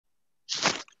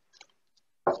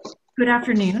Good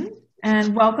afternoon,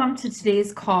 and welcome to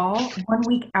today's call, 1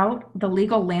 week out, the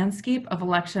legal landscape of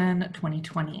election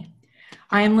 2020.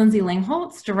 I am Lindsay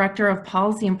Langholz, Director of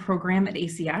Policy and Program at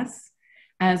ACS.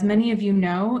 As many of you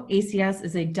know, ACS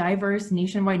is a diverse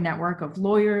nationwide network of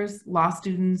lawyers, law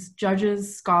students,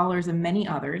 judges, scholars, and many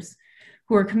others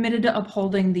who are committed to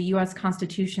upholding the US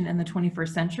Constitution in the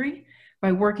 21st century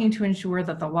by working to ensure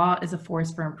that the law is a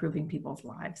force for improving people's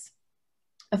lives.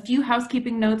 A few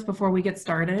housekeeping notes before we get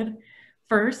started.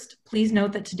 First, please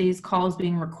note that today's call is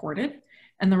being recorded,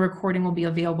 and the recording will be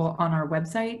available on our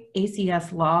website,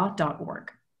 acslaw.org.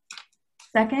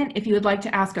 Second, if you would like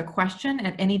to ask a question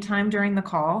at any time during the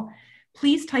call,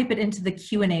 please type it into the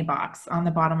Q&A box on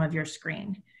the bottom of your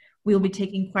screen. We will be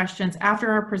taking questions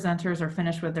after our presenters are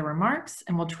finished with their remarks,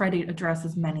 and we'll try to address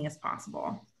as many as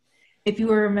possible. If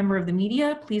you are a member of the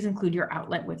media, please include your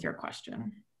outlet with your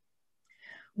question.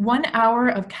 1 hour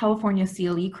of California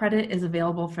CLE credit is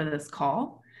available for this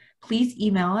call. Please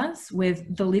email us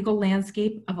with the legal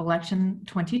landscape of election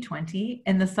 2020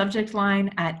 in the subject line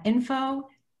at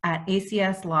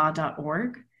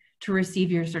info@acslaw.org to receive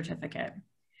your certificate.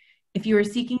 If you are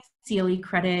seeking CLE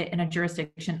credit in a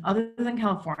jurisdiction other than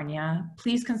California,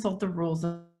 please consult the rules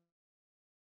of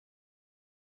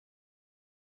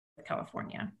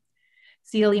California.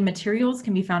 CLE materials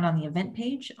can be found on the event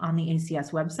page on the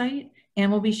ACS website and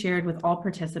will be shared with all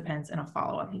participants in a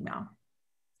follow-up email.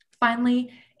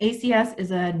 Finally, ACS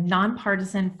is a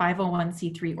nonpartisan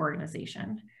 501c3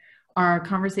 organization. Our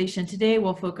conversation today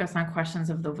will focus on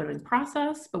questions of the voting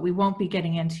process, but we won't be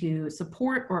getting into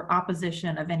support or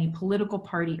opposition of any political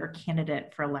party or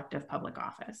candidate for elective public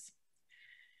office.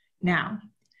 Now,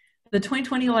 the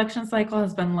 2020 election cycle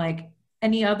has been like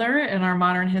any other in our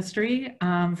modern history,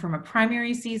 from a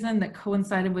primary season that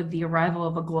coincided with the arrival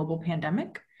of a global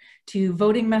pandemic, to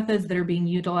voting methods that are being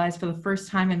utilized for the first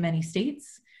time in many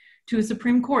states, to a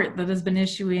Supreme Court that has been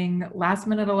issuing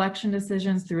last-minute election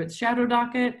decisions through its shadow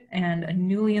docket, and a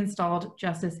newly installed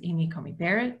Justice Amy Coney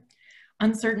Barrett.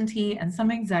 Uncertainty and some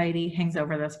anxiety hangs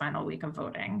over this final week of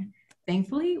voting.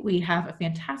 Thankfully, we have a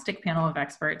fantastic panel of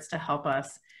experts to help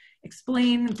us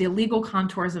explain the legal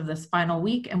contours of this final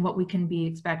week and what we can be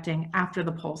expecting after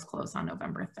the polls close on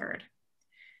November 3rd.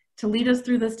 To lead us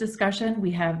through this discussion, we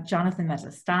have Jonathan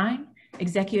Meza-Stein,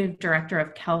 Executive Director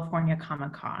of California Common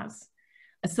Cause.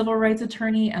 A civil rights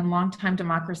attorney and longtime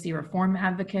democracy reform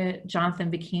advocate,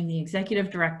 Jonathan became the Executive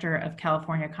Director of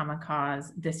California Common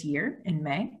Cause this year in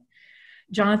May.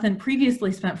 Jonathan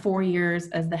previously spent 4 years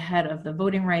as the head of the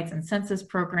Voting Rights and Census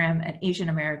Program at Asian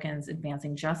Americans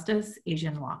Advancing Justice,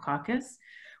 Asian Law Caucus,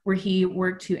 where he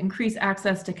worked to increase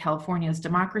access to California's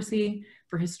democracy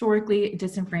for historically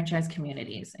disenfranchised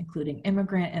communities, including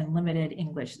immigrant and limited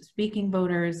English-speaking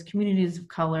voters, communities of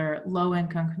color,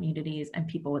 low-income communities, and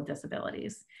people with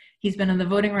disabilities. He's been in the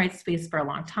voting rights space for a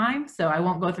long time, so I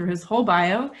won't go through his whole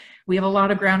bio. We have a lot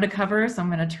of ground to cover, so I'm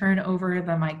going to turn over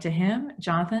the mic to him.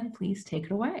 Jonathan, please take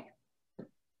it away.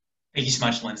 Thank you so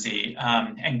much, Lindsay.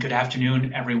 And good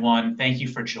afternoon, everyone. Thank you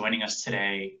for joining us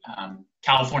today.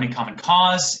 California Common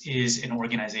Cause is an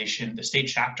organization, the state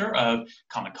chapter of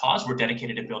Common Cause. We're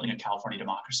dedicated to building a California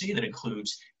democracy that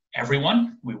includes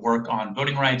everyone. We work on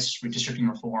voting rights, redistricting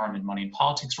reform, and money and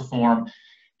politics reform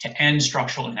to end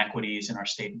structural inequities in our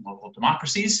state and local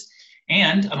democracies,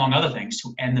 and among other things,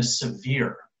 to end the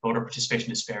severe voter participation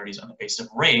disparities on the basis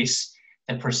of race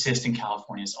that persist in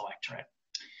California's electorate.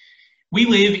 We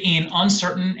live in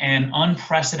uncertain and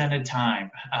unprecedented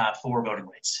time for voting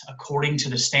rights. According to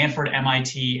the Stanford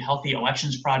MIT Healthy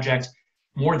Elections Project,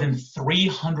 more than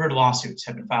 300 lawsuits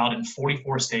have been filed in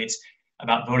 44 states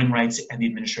about voting rights and the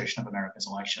administration of America's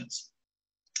elections.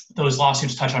 Those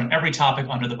lawsuits touch on every topic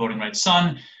under the voting rights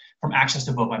sun, from access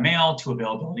to vote by mail, to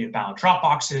availability of ballot drop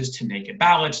boxes, to naked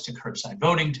ballots, to curbside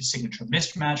voting, to signature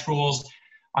mismatch rules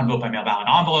on vote by mail ballot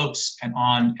envelopes, and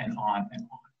on and on and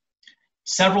on.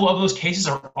 Several of those cases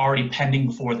are already pending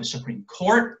before the Supreme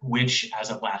Court, which, as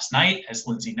of last night, as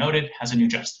Lindsay noted, has a new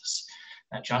justice.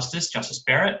 That justice, Justice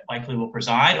Barrett, likely will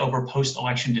preside over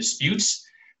post-election disputes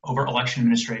over election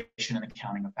administration and the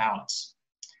counting of ballots.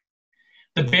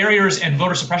 The barriers and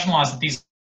voter suppression laws that these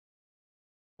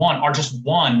are just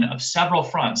one of several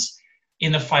fronts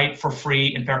in the fight for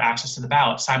free and fair access to the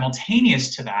ballot.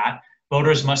 Simultaneous to that,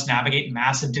 voters must navigate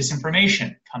massive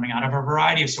disinformation coming out of a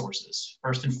variety of sources.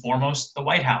 First and foremost, the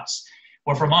White House,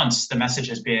 where for months the message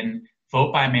has been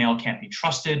vote by mail can't be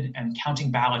trusted and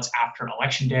counting ballots after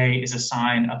Election Day is a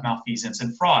sign of malfeasance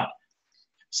and fraud.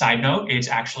 Side note, it's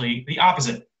actually the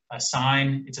opposite.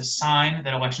 It's a sign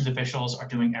that elections officials are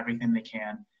doing everything they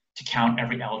can to count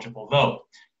every eligible vote.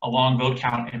 A long vote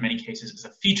count in many cases is a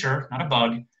feature, not a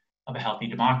bug, of a healthy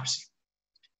democracy.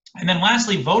 And then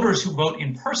lastly, voters who vote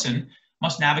in person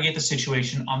must navigate the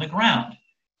situation on the ground.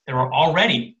 There are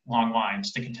already long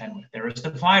lines to contend with. There is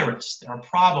the virus, there are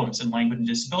problems in language and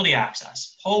disability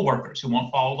access, poll workers who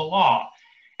won't follow the law,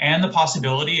 and the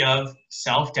possibility of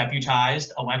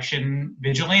self-deputized election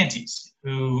vigilantes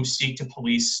who seek to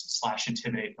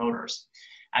police/intimidate voters.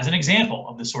 As an example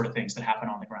of the sort of things that happen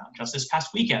on the ground, just this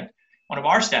past weekend, one of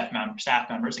our staff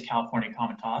members at California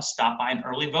Common Cause stopped by an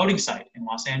early voting site in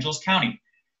Los Angeles County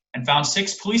and found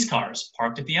 6 police cars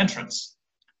parked at the entrance.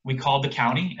 We called the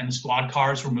county and the squad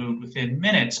cars were moved within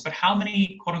minutes, but how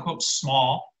many quote unquote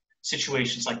small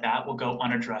situations like that will go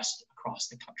unaddressed across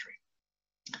the country?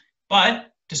 But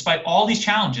despite all these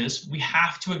challenges, we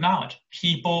have to acknowledge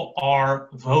people are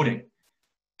voting.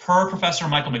 Per Professor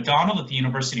Michael McDonald at the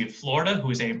University of Florida,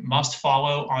 who is a must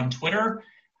follow on Twitter,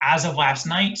 as of last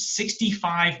night,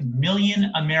 65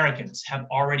 million Americans have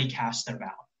already cast their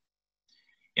ballot.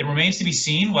 It remains to be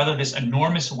seen whether this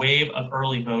enormous wave of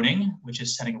early voting, which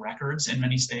is setting records in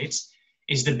many states,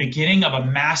 is the beginning of a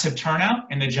massive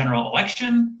turnout in the general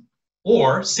election,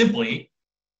 or simply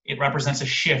it represents a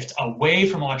shift away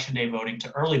from election day voting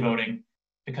to early voting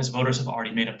because voters have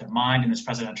already made up their mind in this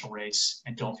presidential race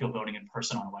and don't feel voting in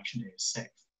person on election day is safe.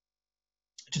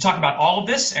 To talk about all of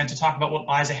this and to talk about what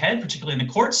lies ahead, particularly in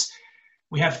the courts,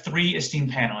 we have 3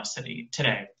 esteemed panelists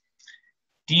today.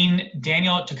 Dean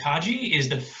Daniel Tokaji is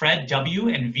the Fred W.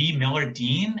 and V. Miller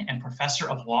Dean and Professor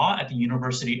of Law at the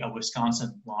University of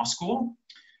Wisconsin Law School.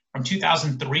 From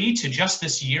 2003 to just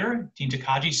this year, Dean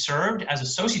Tokaji served as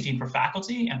Associate Dean for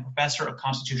Faculty and Professor of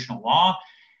Constitutional Law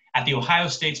at the Ohio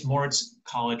State's Moritz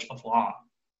College of Law.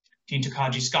 Dean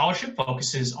Tokaji's scholarship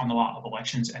focuses on the law of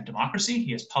elections and democracy.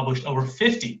 He has published over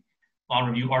 50 law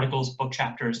review articles, book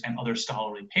chapters, and other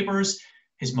scholarly papers.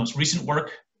 His most recent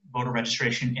work, Voter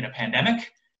Registration in a Pandemic,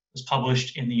 was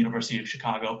published in the University of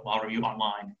Chicago Law Review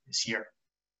Online this year.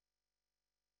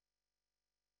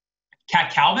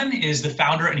 Kat Calvin is the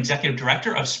founder and executive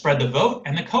director of Spread the Vote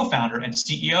and the co-founder and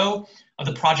CEO of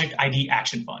the Project ID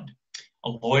Action Fund. A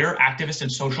lawyer, activist,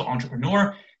 and social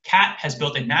entrepreneur, Kat has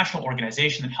built a national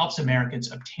organization that helps Americans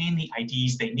obtain the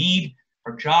IDs they need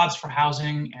for jobs, for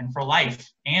housing, and for life,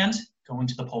 and going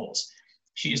to the polls.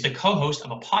 She is the co-host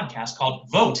of a podcast called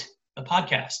Vote, the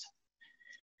Podcast.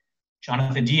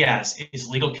 Jonathan Diaz is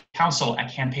legal counsel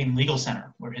at Campaign Legal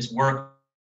Center, where his work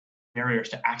barriers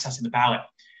to accessing the ballot,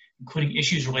 including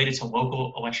issues related to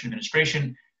local election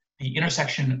administration, the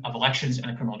intersection of elections and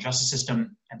the criminal justice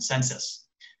system, and census.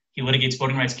 He litigates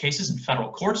voting rights cases in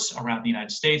federal courts around the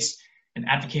United States and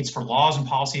advocates for laws and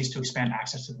policies to expand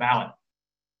access to the ballot.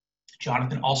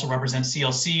 Jonathan also represents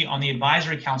CLC on the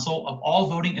Advisory Council of All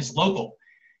Voting is Local,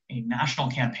 a national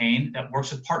campaign that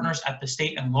works with partners at the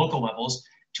state and local levels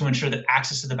to ensure that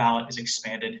access to the ballot is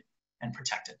expanded and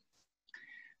protected.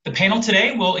 The panel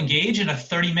today will engage in a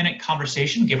 30-minute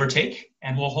conversation, give or take,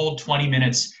 and we'll hold 20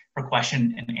 minutes for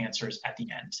question and answers at the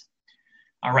end.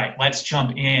 All right, let's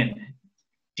jump in.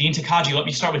 Dean Tokaji, let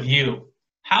me start with you.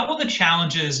 How will the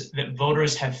challenges that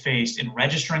voters have faced in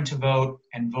registering to vote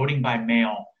and voting by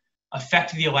mail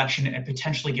affect the election and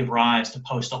potentially give rise to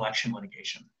post-election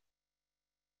litigation?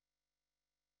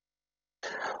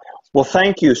 Well,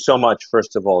 thank you so much,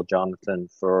 first of all, Jonathan,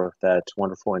 for that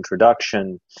wonderful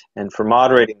introduction and for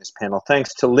moderating this panel.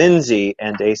 Thanks to Lindsay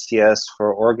and ACS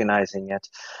for organizing it.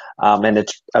 And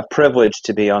it's a privilege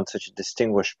to be on such a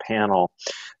distinguished panel.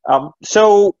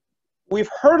 So we've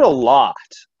heard a lot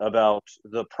about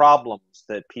the problems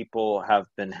that people have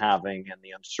been having and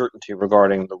the uncertainty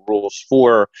regarding the rules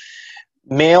for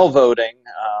mail voting,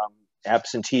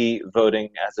 absentee voting,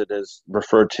 as it is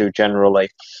referred to generally.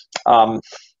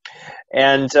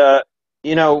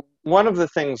 You know, one of the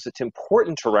things that's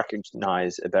important to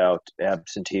recognize about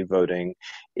absentee voting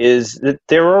is that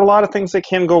there are a lot of things that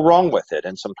can go wrong with it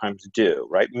and sometimes do,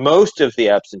 right? Most of the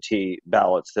absentee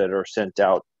ballots that are sent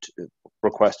out,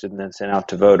 requested and then sent out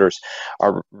to voters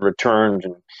are returned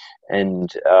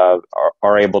and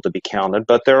are able to be counted,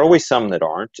 but there are always some that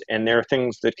aren't, and there are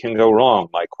things that can go wrong,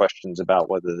 like questions about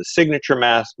whether the signature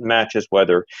matches,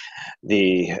 whether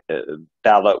the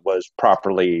ballot was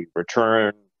properly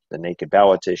returned, the naked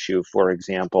ballots issue, for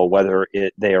example, whether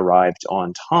they arrived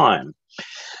on time.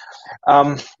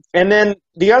 And then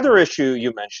the other issue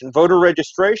you mentioned, voter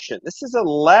registration. This is a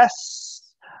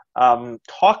less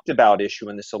talked about issue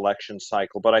in this election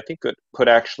cycle, but I think it could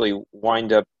actually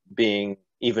wind up being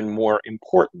even more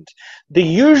important. The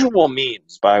usual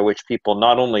means by which people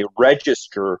not only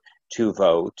register to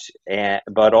vote,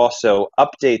 but also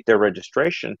update their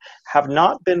registration, have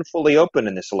not been fully open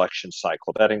in this election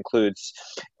cycle. That includes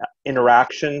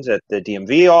interactions at the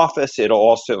DMV office. It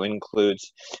also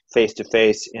includes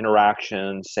face-to-face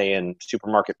interactions, say in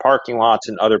supermarket parking lots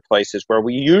and other places where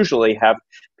we usually have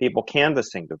people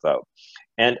canvassing to vote.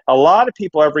 And a lot of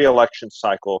people every election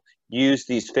cycle use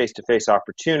these face-to-face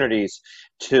opportunities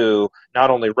to not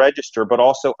only register, but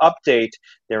also update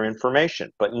their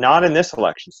information. But not in this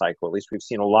election cycle. At least we've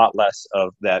seen a lot less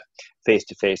of that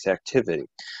face-to-face activity.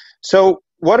 So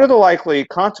what are the likely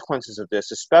consequences of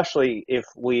this, especially if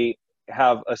we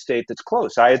have a state that's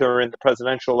close, either in the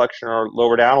presidential election or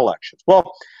lower down elections?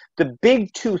 Well, the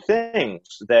big two things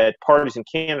that parties and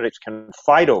candidates can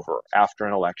fight over after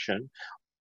an election: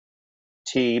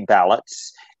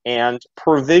 ballots and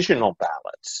provisional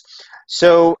ballots.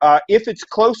 So if it's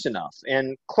close enough,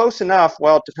 and close enough,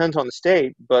 well, it depends on the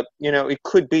state, but it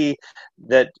could be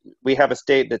that we have a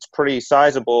state that's pretty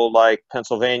sizable, like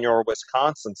Pennsylvania or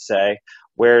Wisconsin, say,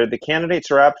 where the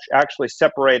candidates are actually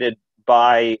separated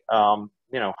by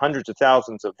hundreds of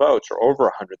thousands of votes, or over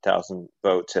 100,000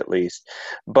 votes at least.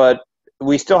 But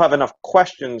we still have enough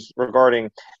questions regarding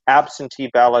absentee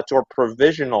ballots or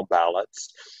provisional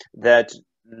ballots that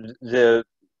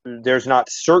there's not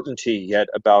certainty yet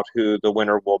about who the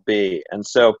winner will be. And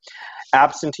so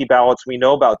absentee ballots, we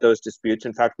know about those disputes.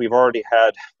 In fact, we've already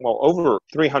had, over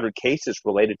 300 cases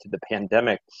related to the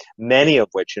pandemic, many of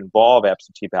which involve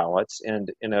absentee ballots. And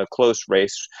in a close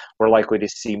race, we're likely to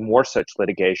see more such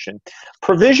litigation.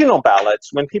 Provisional ballots,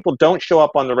 when people don't show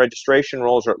up on the registration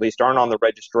rolls, or at least aren't on the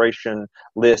registration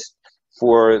list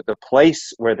for the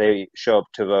place where they show up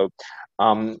to vote,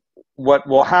 what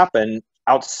will happen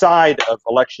outside of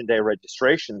Election Day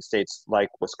registration, states like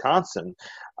Wisconsin,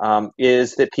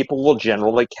 is that people will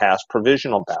generally cast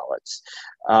provisional ballots.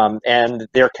 And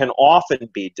there can often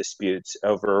be disputes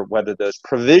over whether those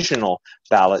provisional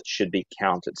ballots should be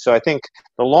counted. So I think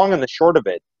the long and the short of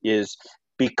it is,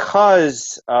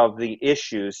 because of the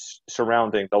issues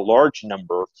surrounding the large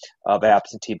number of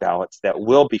absentee ballots that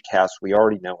will be cast, we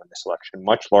already know in this election,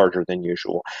 much larger than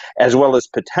usual, as well as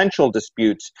potential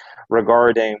disputes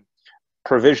regarding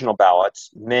provisional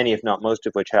ballots, many, if not most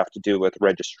of which have to do with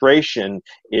registration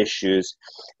issues,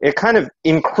 it kind of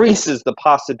increases the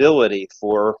possibility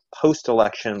for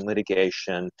post-election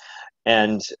litigation,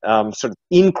 and sort of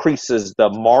increases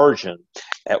the margin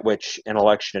at which an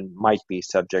election might be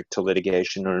subject to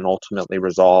litigation and ultimately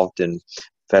resolved in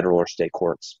federal or state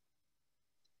courts.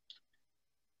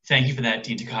 Thank you for that,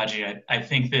 Dean Takagi. I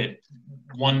think that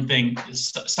one thing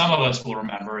some of us will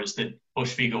remember is the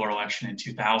Bush v. Gore election in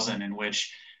 2000, in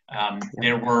which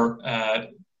there were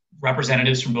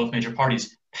representatives from both major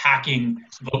parties packing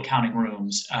vote counting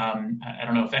rooms. I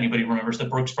don't know if anybody remembers the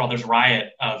Brooks Brothers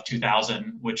riot of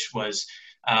 2000, which was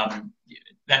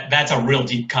that's a real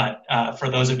deep cut for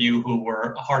those of you who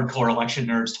were hardcore election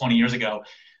nerds 20 years ago.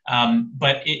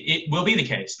 But it will be the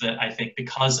case that I think,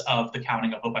 because of the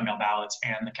counting of vote-by-mail ballots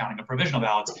and the counting of provisional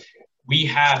ballots, we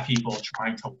have people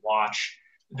trying to watch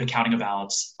the counting of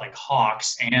ballots like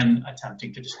hawks and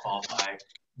attempting to disqualify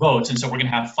votes. And so we're going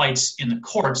to have fights in the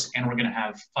courts, and we're going to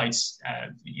have fights,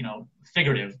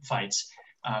 figurative fights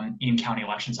in county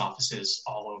elections offices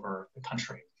all over the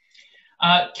country.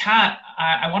 Kat,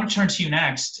 I want to turn to you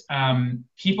next.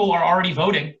 People are already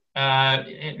voting.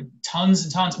 Tons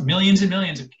and tons, millions and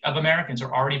millions of Americans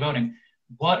are already voting.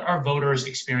 What are voters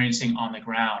experiencing on the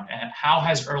ground? How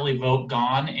has early vote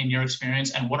gone in your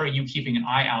experience, and what are you keeping an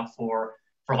eye out for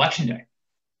Election Day?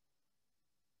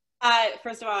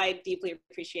 First of all, I deeply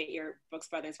appreciate your Brooks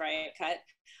Brothers riot cut.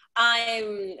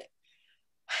 I'm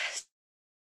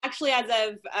actually, as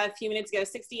of a few minutes ago,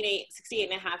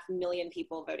 68.5 million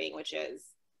people voting, which is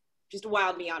just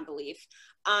wild beyond belief.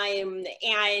 And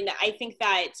I think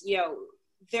that,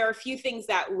 there are a few things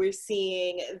that we're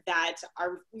seeing that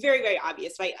are very, very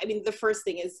obvious, right? I mean, the first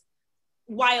thing is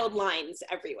wild lines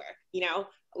everywhere.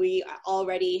 We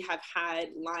already have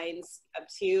had lines up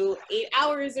to 8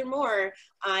 hours or more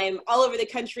all over the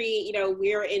country.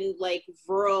 We're in like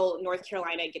rural North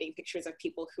Carolina getting pictures of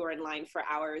people who are in line for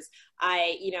hours.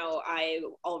 I'm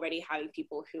already having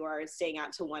people who are staying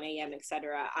out to 1 a.m., et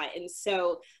cetera. And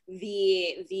so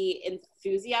the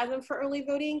enthusiasm for early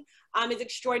voting is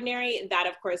extraordinary. That,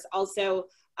 of course, also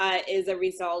is a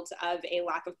result of a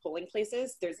lack of polling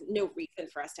places. There's no reason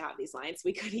for us to have these lines.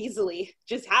 We could easily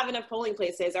just have enough polling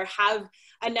places or have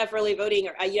enough early voting,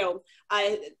 or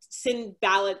send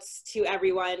ballots to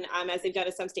everyone as they've done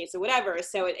in some states or whatever.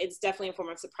 So it's definitely a form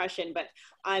of suppression. But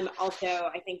also,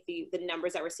 I think the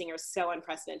numbers that we're seeing are so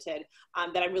unprecedented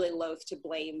that I'm really loath to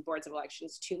blame boards of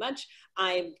elections too much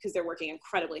because they're working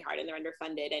incredibly hard and they're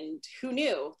underfunded. And who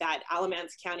knew that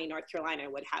Alamance County, North Carolina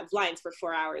would have lines for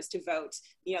 4 hours to vote,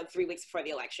 3 weeks before the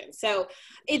election. So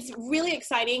it's really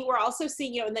exciting. We're also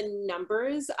seeing, in the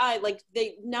numbers, like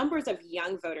the numbers of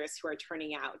young voters who are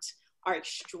turning out are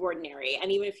extraordinary.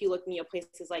 And even if you look,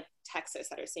 places like Texas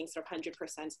that are seeing sort of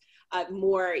 100%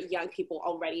 more young people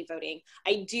already voting,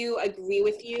 I do agree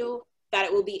with you that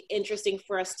it will be interesting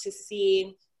for us to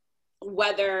see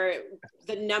whether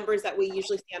the numbers that we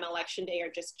usually see on election day are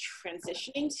just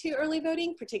transitioning to early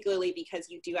voting, particularly because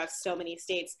you do have so many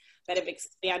states that have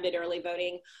expanded early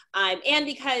voting. And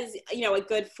because, a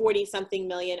good 40-something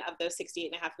million of those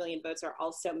 68.5 million votes are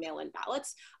also mail-in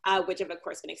ballots, which have, of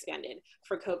course, been expanded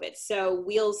for COVID. So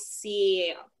we'll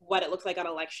see what it looks like on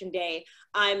election day.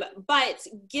 But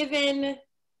given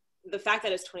the fact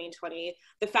that it's 2020,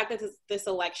 the fact that this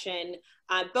election,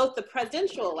 both the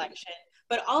presidential election,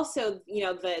 but also,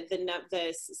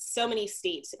 the so many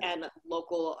states and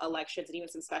local elections and even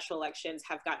some special elections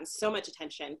have gotten so much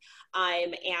attention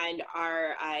and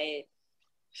are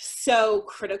so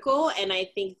critical. And I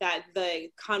think that the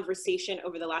conversation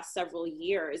over the last several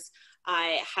years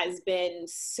has been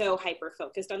so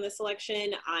hyper-focused on this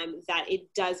election that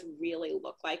it does really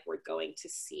look like we're going to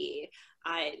see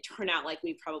turn out like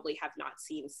we probably have not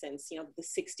seen since, the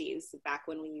 60s, back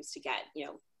when we used to get,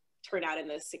 turnout in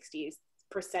the 60s.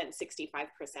 65%.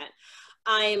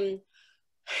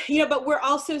 But we're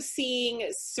also seeing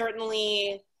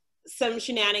certainly some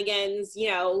shenanigans.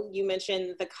 You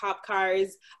mentioned the cop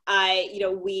cars.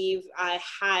 We've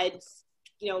had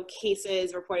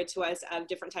cases reported to us of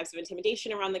different types of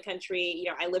intimidation around the country.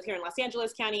 I live here in Los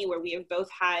Angeles County, where we have both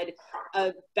had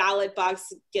a ballot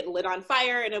box get lit on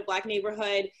fire in a Black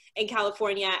neighborhood in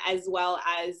California, as well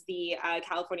as the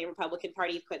California Republican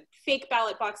Party put fake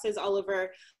ballot boxes all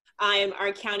over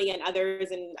our county and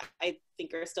others, and I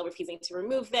think are still refusing to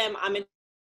remove them. In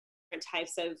different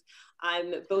types of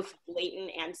both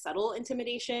blatant and subtle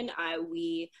intimidation.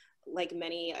 We, like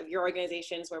many of your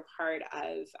organizations, were part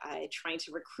of trying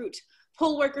to recruit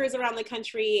poll workers around the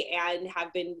country and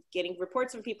have been getting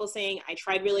reports from people saying, I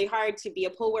tried really hard to be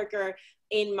a poll worker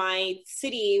in my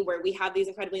city where we have these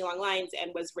incredibly long lines,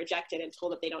 and was rejected and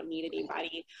told that they don't need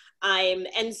anybody.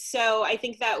 And so I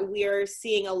think that we're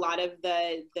seeing a lot of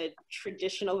the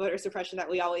traditional voter suppression that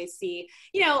we always see.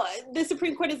 The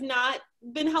Supreme Court has not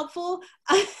been helpful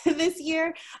this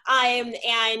year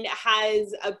and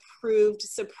has approved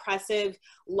suppressive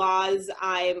laws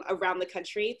around the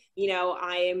country.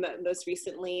 I'm most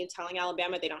recently telling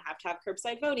Alabama they don't have to have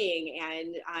curbside voting,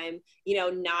 and I'm,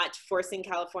 not forcing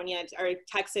California or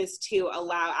Texas to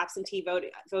allow absentee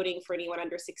voting for anyone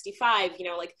under 65.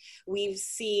 Like we've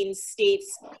seen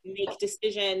states make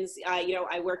decisions.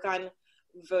 I work on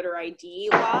voter ID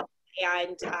law,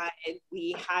 and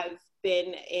we have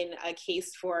been in a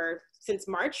case since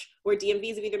March where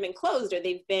DMVs have either been closed or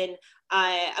they've been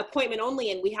appointment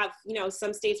only. And we have,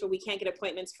 some states where we can't get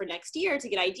appointments for next year to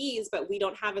get IDs, but we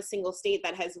don't have a single state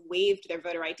that has waived their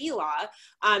voter ID law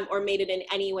or made it in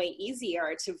any way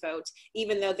easier to vote,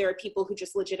 even though there are people who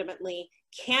just legitimately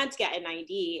can't get an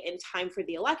ID in time for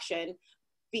the election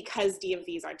because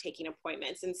DMVs aren't taking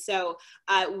appointments. And so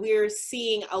we're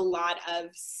seeing a lot of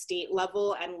state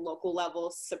level and local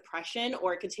level suppression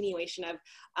or continuation of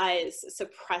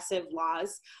suppressive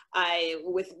laws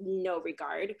with no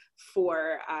regard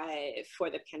for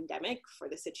the pandemic, for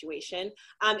the situation.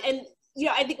 And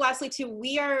I think lastly too,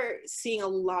 we are seeing a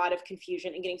lot of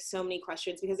confusion and getting so many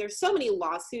questions because there's so many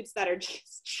lawsuits that are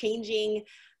just changing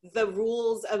the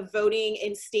rules of voting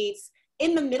in states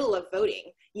in the middle of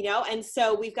voting, and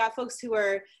so we've got folks who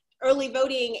are early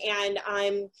voting and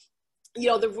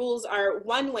the rules are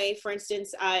one way, for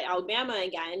instance, Alabama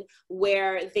again,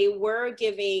 where they were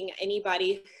giving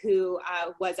anybody who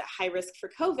was at high risk for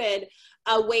COVID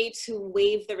a way to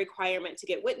waive the requirement to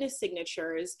get witness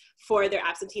signatures for their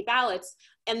absentee ballots.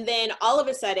 And then all of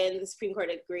a sudden, the Supreme Court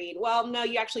agreed, well, no,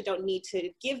 you actually don't need to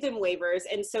give them waivers.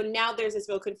 And so now there's this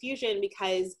real confusion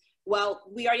because, well,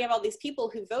 we already have all these people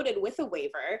who voted with a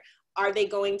waiver. Are they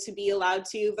going to be allowed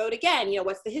to vote again?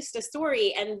 What's the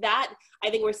story? And that, I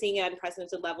think we're seeing at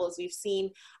unprecedented levels. We've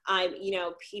seen,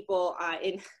 people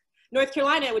in North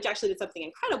Carolina, which actually did something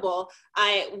incredible,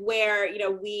 where,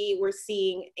 we were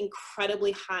seeing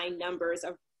incredibly high numbers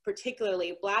of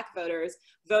particularly Black voters,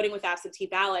 voting with absentee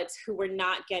ballots who were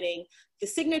not getting the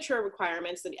signature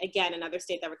requirements. And again, another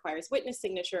state that requires witness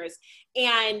signatures.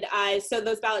 And so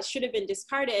those ballots should have been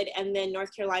discarded. And then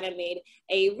North Carolina made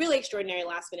a really extraordinary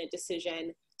last minute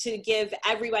decision to give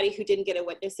everybody who didn't get a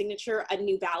witness signature a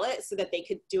new ballot so that they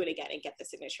could do it again and get the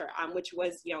signature, which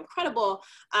was, you know, incredible,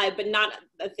 but not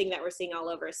a thing that we're seeing all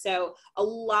over. So a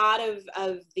lot of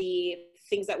the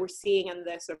things that we're seeing and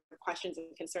the sort of questions and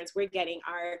concerns we're getting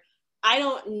are, I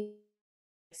don't know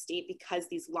state because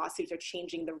these lawsuits are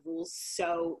changing the rules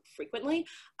so frequently.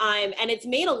 And it's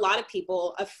made a lot of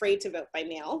people afraid to vote by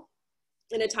mail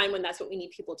in a time when that's what we need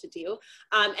people to do.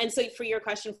 And so for your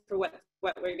question for what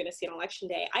we're gonna see on election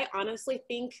day, I honestly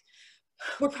think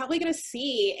we're probably gonna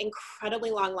see incredibly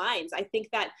long lines. I think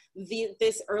that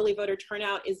this early voter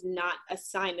turnout is not a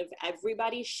sign of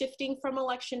everybody shifting from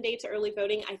election day to early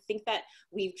voting. I think that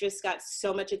we've just got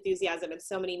so much enthusiasm and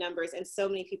so many numbers and so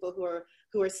many people who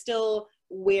are still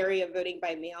wary of voting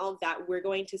by mail that we're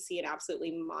going to see an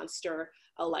absolutely monster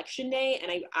election day.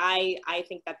 And I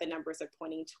think that the numbers are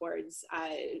pointing towards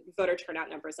voter turnout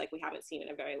numbers like we haven't seen in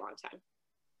a very long time.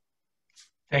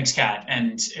 Thanks, Kat.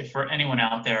 And for anyone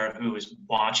out there who is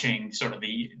watching sort of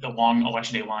the long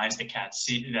election day lines that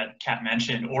Kat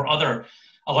mentioned, or other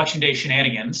election day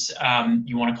shenanigans,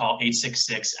 you want to call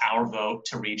 866-OUR-VOTE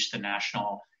to reach the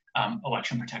National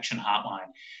Election Protection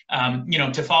Hotline. You know,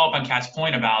 to follow up on Kat's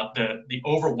point about the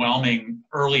overwhelming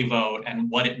early vote and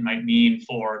what it might mean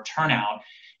for turnout,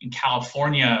 in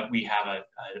California, we have an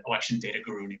election data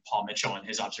guru named Paul Mitchell, and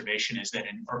his observation is that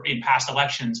in past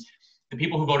elections, the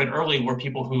people who voted early were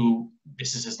people who,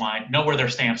 this is his line, know where their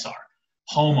stamps are,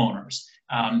 homeowners,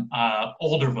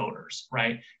 older voters,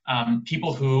 right?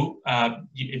 People who,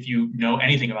 if you know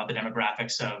anything about the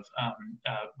demographics of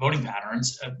voting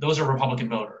patterns, those are Republican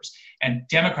voters. And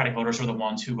Democratic voters were the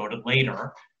ones who voted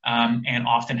later and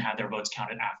often had their votes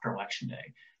counted after Election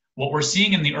Day. What we're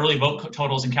seeing in the early vote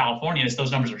totals in California is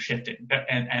those numbers are shifting.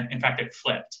 And in fact, it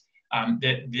flipped.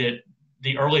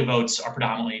 The early votes are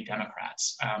predominantly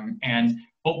Democrats.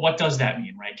 But what does that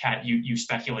mean, right? Kat, you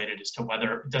speculated as to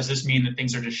whether, does this mean that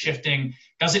things are just shifting?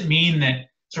 Does it mean that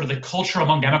sort of the culture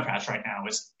among Democrats right now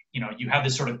is, you know, you have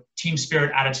this sort of team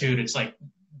spirit attitude, it's like,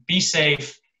 be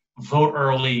safe, vote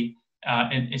early,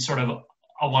 and it's sort of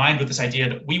aligned with this idea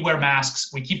that we wear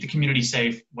masks, we keep the community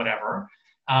safe, whatever.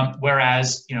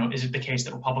 Whereas, you know, is it the case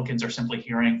that Republicans are simply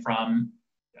hearing from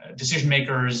decision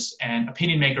makers and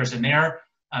opinion makers in their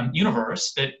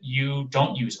universe that you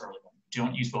don't use early voting,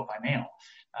 don't use vote by mail?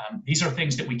 These are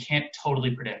things that we can't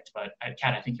totally predict, but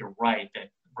Kat, I think you're right that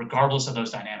regardless of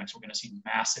those dynamics, we're going to see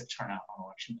massive turnout on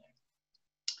Election Day.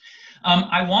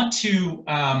 I want to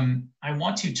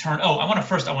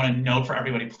note for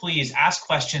everybody, please ask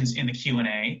questions in the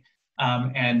Q&A,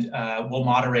 and we'll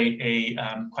moderate a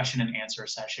question and answer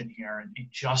session here in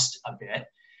just a bit.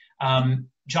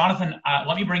 Jonathan,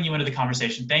 let me bring you into the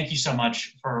conversation. Thank you so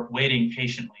much for waiting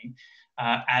patiently.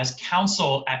 As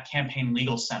counsel at Campaign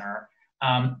Legal Center,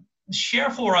 share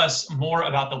for us more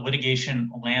about the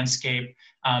litigation landscape.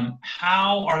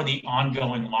 How are the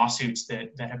ongoing lawsuits that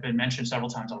have been mentioned several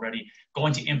times already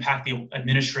going to impact the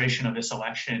administration of this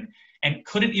election? And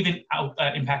could it even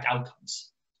impact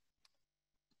outcomes?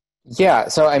 Yeah,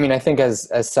 so I mean, I think as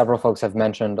several folks have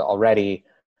mentioned already,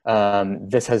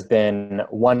 this has been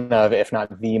one of, if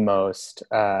not the most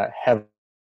heavy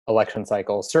election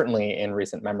cycles, certainly in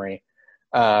recent memory.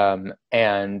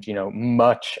 And, you know,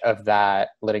 much of that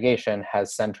litigation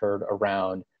has centered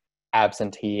around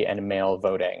absentee and mail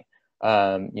voting.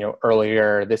 You know,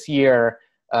 earlier this year,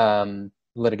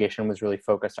 litigation was really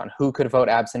focused on who could vote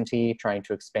absentee, trying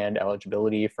to expand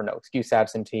eligibility for no excuse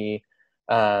absentee,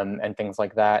 and things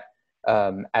like that.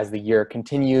 As the year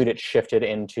continued, it shifted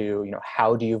into, you know,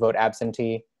 how do you vote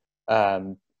absentee?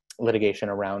 Litigation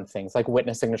around things like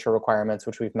witness signature requirements,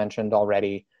 which we've mentioned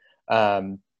already,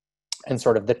 and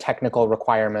sort of the technical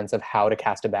requirements of how to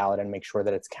cast a ballot and make sure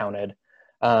that it's counted.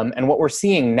 And what we're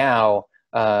seeing now,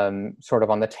 sort of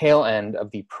on the tail end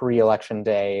of the pre-election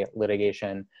day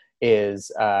litigation,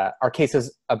 is our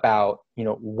cases about, you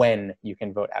know, when you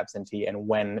can vote absentee and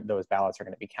when those ballots are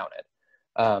going to be counted.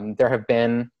 There have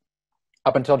been,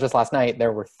 up until just last night,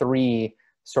 there were 3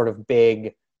 sort of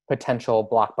big potential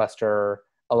blockbuster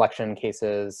election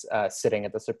cases sitting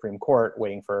at the Supreme Court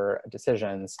waiting for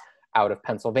decisions out of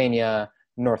Pennsylvania,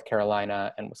 North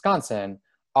Carolina, and Wisconsin,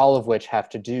 all of which have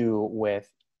to do with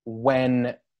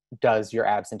when does your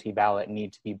absentee ballot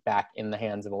need to be back in the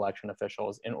hands of election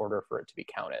officials in order for it to be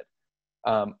counted.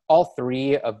 All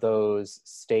 3 of those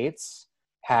states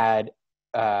had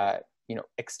you know,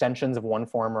 extensions of one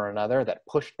form or another that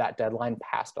pushed that deadline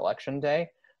past Election Day.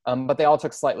 but they all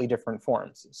took slightly different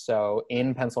forms. So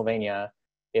in Pennsylvania,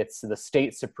 it's the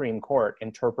state Supreme Court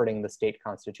interpreting the state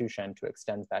constitution to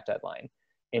extend that deadline.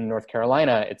 In North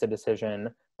Carolina, it's a decision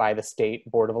by the state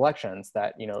Board of Elections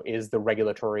that, you know, is the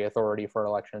regulatory authority for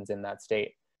elections in that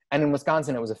state. And in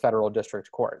Wisconsin, it was a federal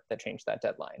district court that changed that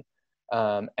deadline.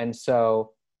 And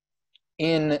so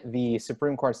in the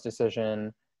Supreme Court's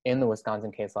decision in the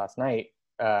Wisconsin case last night,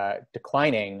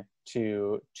 declining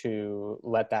to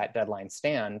let that deadline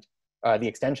stand, the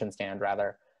extension stand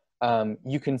rather,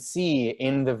 you can see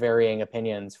in the varying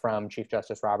opinions from Chief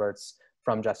Justice Roberts,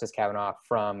 from Justice Kavanaugh,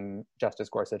 from Justice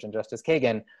Gorsuch and Justice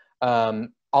Kagan,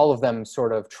 all of them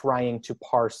sort of trying to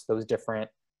parse those different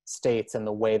states and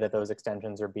the way that those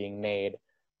extensions are being made,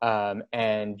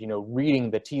 and, you know, reading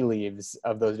the tea leaves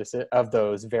of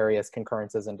those various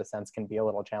concurrences and dissents can be a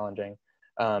little challenging,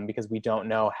 because we don't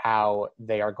know how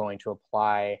they are going to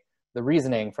apply the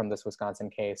reasoning from this Wisconsin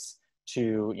case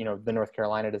to, you know, the North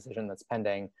Carolina decision that's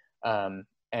pending.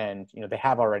 And, you know, they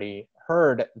have already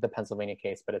heard the Pennsylvania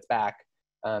case, but it's back,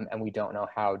 and we don't know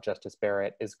how Justice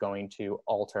Barrett is going to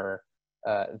alter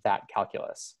that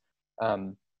calculus.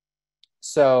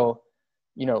 So,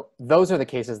 you know, those are the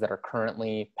cases that are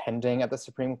currently pending at the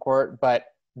Supreme Court, but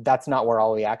that's not where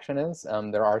all the action is.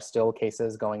 There are still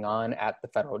cases going on at the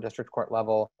federal district court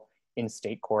level, in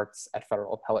state courts, at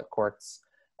federal appellate courts.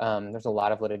 There's a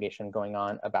lot of litigation going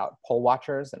on about poll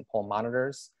watchers and poll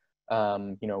monitors,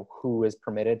 you know, who is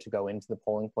permitted to go into the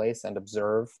polling place and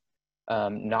observe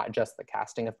not just the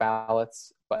casting of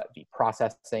ballots, but the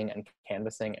processing and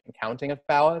canvassing and counting of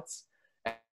ballots.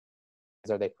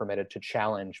 Are they permitted to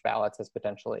challenge ballots as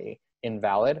potentially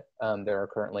invalid? There are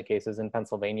currently cases in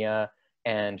Pennsylvania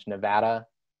and Nevada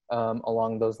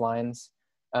along those lines.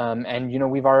 And, you know,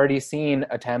 we've already seen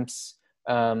attempts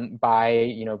by,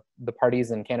 you know, the parties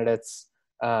and candidates,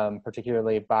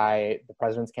 particularly by the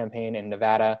president's campaign in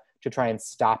Nevada, to try and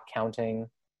stop counting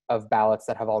of ballots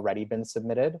that have already been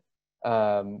submitted,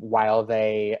 while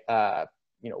they,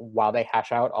 you know, while they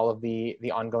hash out all of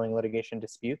the ongoing litigation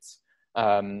disputes.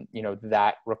 You know,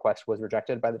 that request was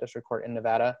rejected by the district court in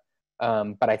Nevada.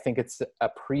 But I think it's a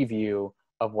preview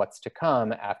of what's to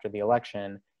come after the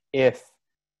election, if,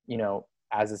 you know,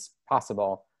 as is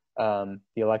possible, the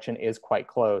election is quite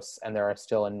close and there are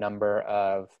still a number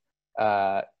of,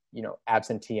 you know,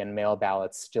 absentee and mail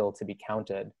ballots still to be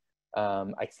counted.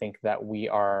 I think that we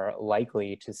are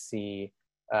likely to see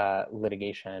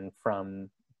litigation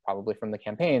probably from the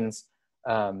campaigns,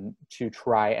 to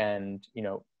try and, you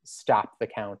know, stop the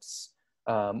counts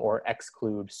or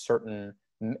exclude certain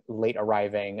late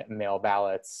arriving mail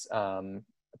ballots,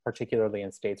 particularly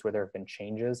in states where there have been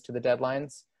changes to the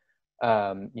deadlines,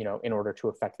 you know, in order to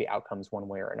affect the outcomes one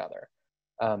way or another.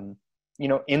 You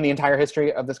know, in the entire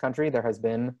history of this country, there has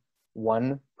been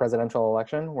one presidential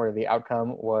election where the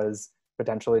outcome was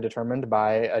potentially determined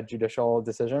by a judicial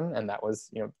decision, and that was,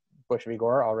 you know, Bush v.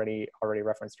 Gore, already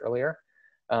referenced earlier,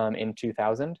 in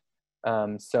 2000.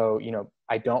 So, you know,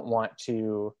 I don't want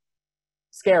to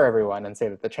scare everyone and say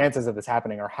that the chances of this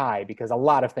happening are high, because a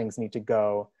lot of things need to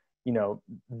go, you know,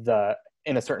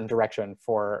 in a certain direction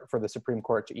for the Supreme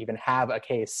Court to even have a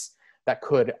case that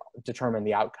could determine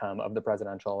the outcome of the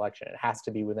presidential election. It has to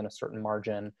be within a certain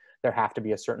margin. There have to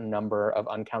be a certain number of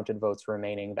uncounted votes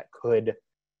remaining that could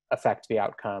affect the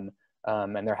outcome.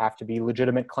 And there have to be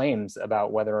legitimate claims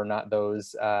about whether or not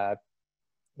those,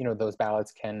 you know, those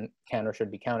ballots can or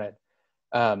should be counted.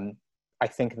 I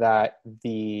think that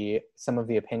some of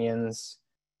the opinions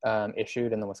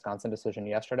issued in the Wisconsin decision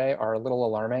yesterday are a little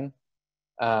alarming,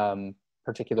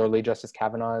 particularly Justice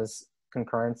Kavanaugh's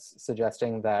concurrence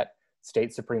suggesting that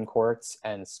state Supreme Courts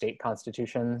and state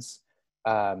constitutions,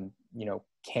 you know,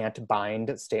 can't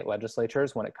bind state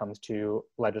legislatures when it comes to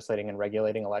legislating and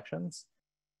regulating elections.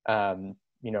 You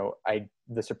know,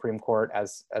 the Supreme Court,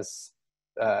 as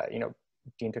you know,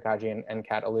 Dean Takaji and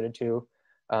Kat alluded to,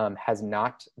 has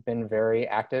not been very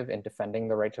active in defending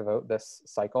the right to vote this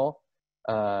cycle.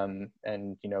 And,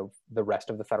 you know, the rest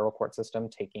of the federal court system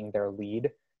taking their lead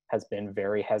has been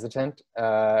very hesitant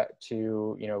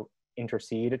to, you know,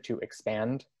 intercede to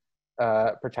expand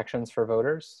protections for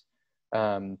voters.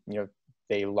 You know,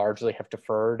 they largely have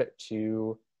deferred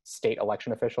to state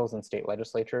election officials and state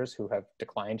legislatures who have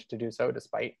declined to do so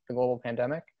despite the global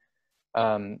pandemic.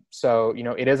 So, you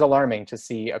know, it is alarming to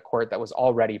see a court that was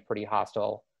already pretty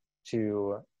hostile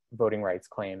to voting rights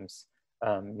claims,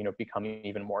 you know, become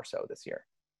even more so this year.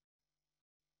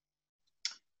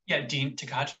 Yeah, Dean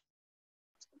Takaji.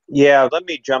 Yeah, let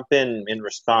me jump in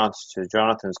response to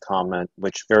Jonathan's comment,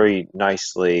 which very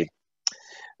nicely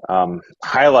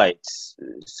highlights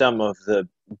some of the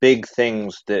big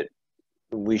things that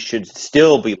we should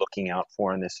still be looking out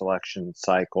for in this election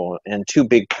cycle. And two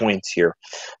big points here.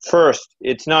 First,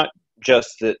 it's not just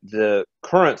that the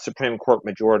current Supreme Court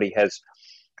majority has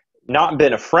not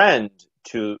been a friend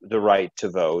to the right to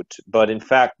vote, but in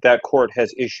fact, that court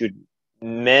has issued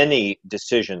many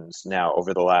decisions now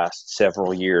over the last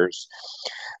several years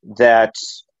that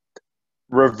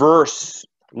reverse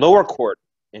lower court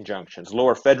injunctions,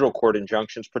 lower federal court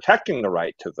injunctions protecting the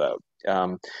right to vote.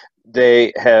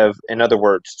 They have, in other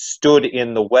words, stood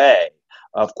in the way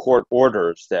of court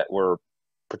orders that were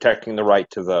protecting the right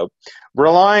to vote,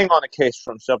 relying on a case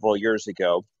from several years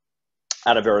ago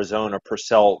out of Arizona,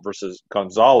 Purcell versus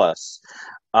Gonzalez.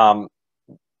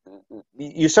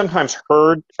 You sometimes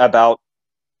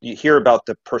you hear about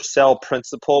the Purcell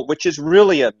principle, which is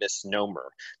really a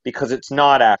misnomer because it's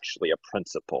not actually a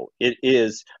principle. It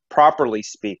is, properly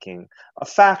speaking, a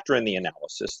factor in the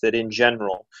analysis that in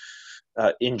general,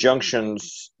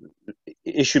 injunctions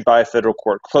issued by a federal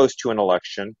court close to an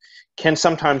election can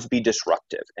sometimes be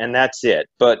disruptive, and that's it.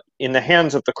 But in the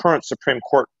hands of the current Supreme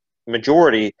Court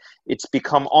majority, it's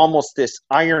become almost this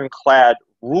ironclad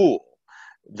rule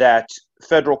that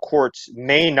federal courts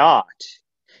may not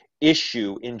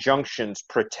issue injunctions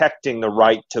protecting the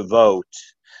right to vote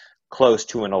close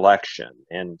to an election.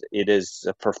 And it is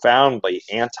a profoundly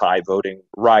anti-voting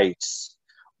rights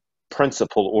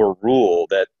principle or rule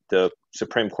that the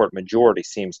Supreme Court majority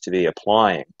seems to be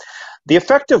applying, the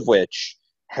effect of which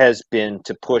has been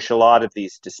to push a lot of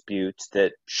these disputes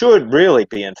that should really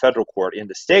be in federal court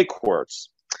into state courts.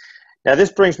 Now,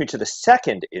 this brings me to the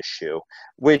second issue,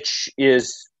 which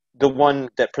is the one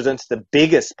that presents the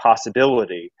biggest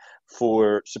possibility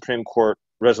for Supreme Court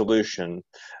resolution,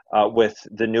 with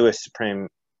the newest Supreme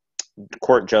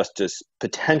Court justice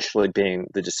potentially being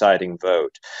the deciding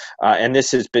vote. And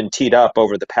this has been teed up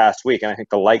over the past week, and I think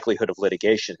the likelihood of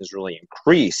litigation has really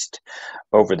increased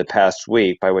over the past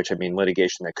week, by which I mean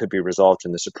litigation that could be resolved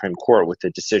in the Supreme Court with the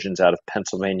decisions out of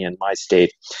Pennsylvania and my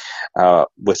state,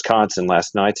 Wisconsin,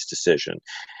 last night's decision.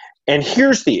 And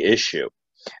here's the issue.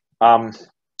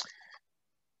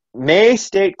 May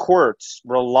state courts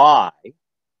rely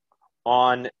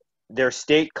on their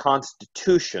state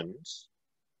constitutions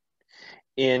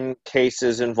in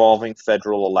cases involving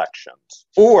federal elections?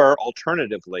 Or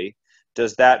alternatively,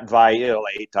 does that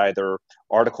violate either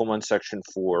Article 1, Section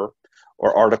 4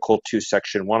 or Article 2,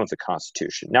 Section 1 of the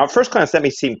Constitution? Now, at first glance, that may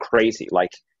seem crazy.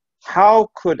 Like, how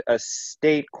could a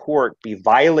state court be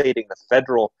violating the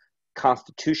federal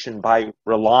Constitution by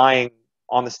relying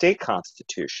on the state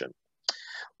Constitution?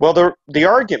 Well, the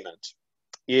argument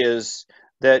is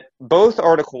that both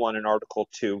Article 1 and Article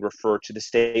 2 refer to the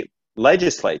state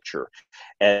legislature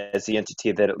as the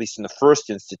entity that, at least in the first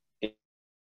instance,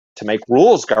 to make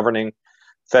rules governing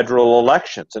federal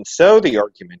elections. And so the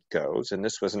argument goes, and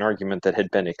this was an argument that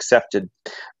had been accepted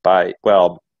by,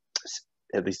 well,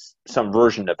 at least some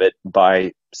version of it,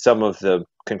 by some of the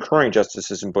concurring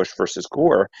justices in Bush versus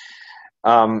Gore,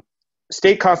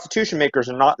 state constitution makers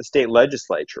are not the state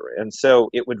legislature. And so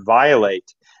it would violate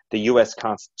the U.S.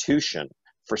 Constitution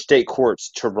for state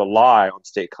courts to rely on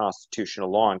state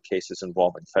constitutional law in cases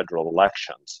involving federal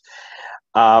elections.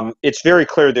 It's very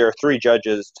clear there are three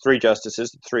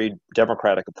justices, three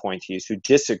Democratic appointees who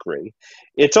disagree.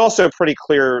 It's also pretty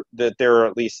clear that there are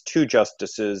at least two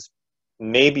justices,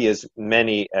 maybe as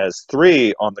many as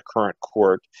three on the current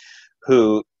court,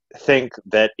 who think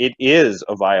that it is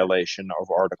a violation of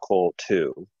Article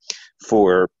 2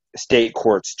 for state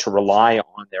courts to rely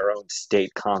on their own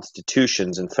state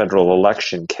constitutions in federal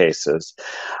election cases.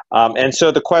 And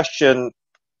so the question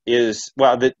is,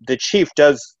 well, the chief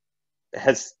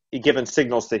has given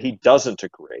signals that he doesn't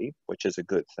agree, which is a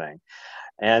good thing.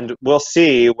 And we'll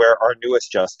see where our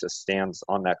newest justice stands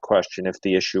on that question if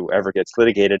the issue ever gets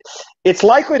litigated. It's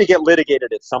likely to get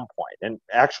litigated at some point. And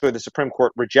actually, the Supreme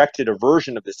Court rejected a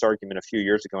version of this argument a few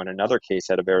years ago in another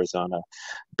case out of Arizona.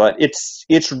 But it's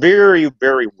very,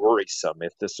 very worrisome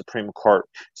if the Supreme Court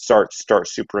starts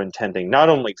superintending not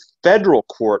only federal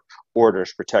court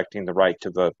orders protecting the right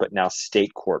to vote, but now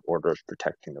state court orders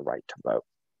protecting the right to vote.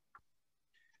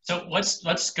 So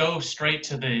let's go straight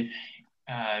to the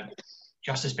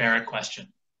Justice Barrett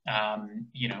question. Dean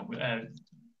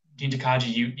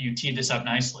Takagi, you teed this up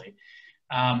nicely.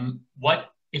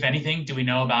 What, if anything, do we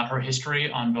know about her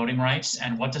history on voting rights,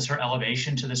 and what does her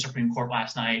elevation to the Supreme Court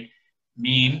last night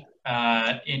mean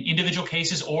in individual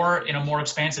cases or in a more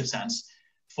expansive sense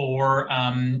for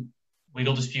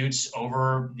legal disputes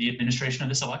over the administration of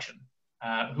this election?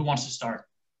 Who wants to start?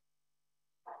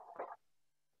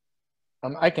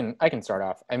 I can start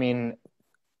off. I mean,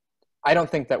 I don't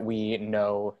think that we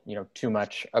know, too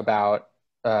much about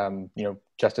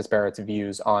Justice Barrett's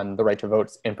views on the right to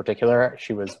vote in particular.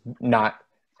 She was not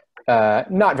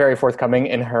very forthcoming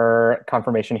in her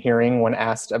confirmation hearing when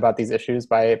asked about these issues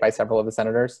by several of the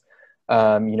senators,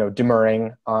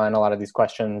 demurring on a lot of these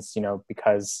questions,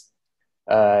 because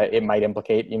it might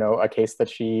implicate, a case that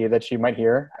she might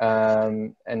hear,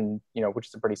 which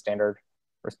is a pretty standard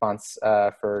response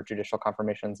for judicial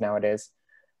confirmations nowadays.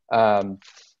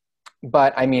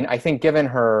 But I mean, I think given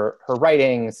her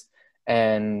writings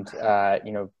and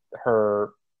her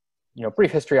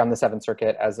brief history on the Seventh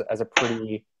Circuit as a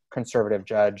pretty conservative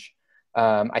judge,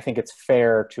 I think it's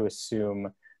fair to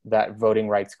assume that voting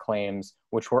rights claims,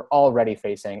 which were already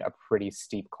facing a pretty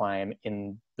steep climb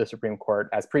in the Supreme Court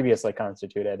as previously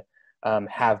constituted,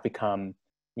 have become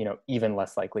even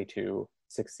less likely to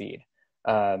succeed.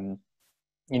 Already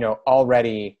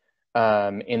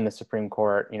in the Supreme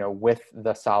Court, with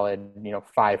the solid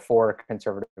 5-4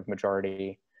 conservative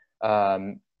majority,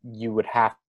 you would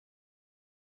have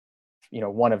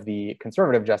one of the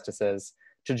conservative justices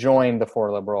to join the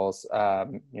 4 liberals,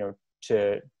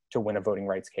 to win a voting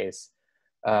rights case,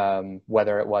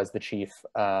 whether it was the chief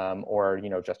or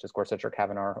Justice Gorsuch or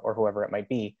Kavanaugh or whoever it might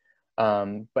be.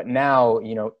 But now,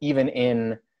 even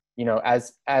in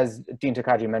as Dean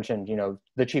Takagi mentioned,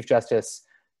 the Chief Justice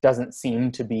doesn't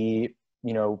seem to be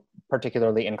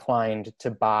particularly inclined to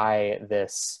buy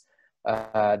this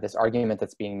this argument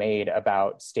that's being made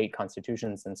about state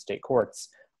constitutions and state courts.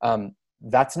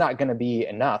 That's not going to be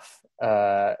enough,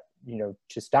 to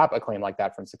stop a claim like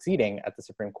that from succeeding at the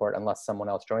Supreme Court unless someone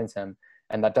else joins him,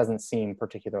 and that doesn't seem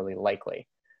particularly likely.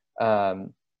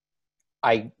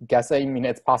 I guess,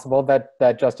 it's possible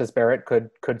that Justice Barrett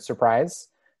could surprise,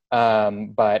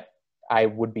 but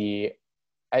it would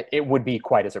be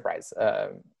quite a surprise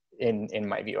in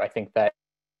my view. I think that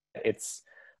it's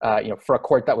for a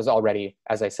court that was already,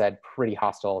 as I said, pretty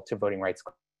hostile to voting rights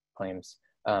claims,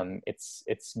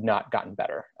 it's not gotten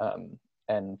better.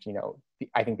 And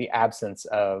I think the absence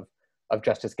of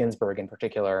Justice Ginsburg in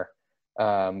particular,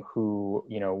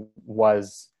 who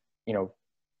was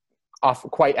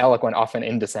quite eloquent, often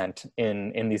in dissent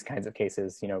in these kinds of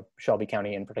cases, Shelby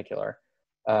County in particular,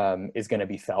 is going to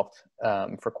be felt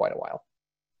for quite a while.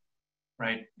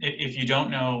 Right. If you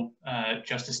don't know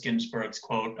Justice Ginsburg's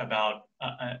quote about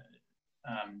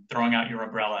throwing out your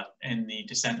umbrella in the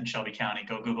dissent in Shelby County,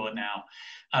 go Google it now.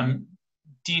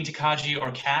 Dean Takagi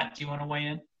or Kat, do you want to weigh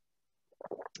in?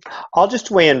 I'll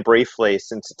just weigh in briefly,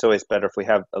 since it's always better if we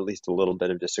have at least a little bit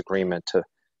of disagreement, to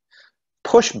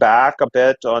push back a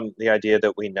bit on the idea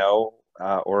that we know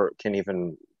or can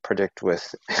even predict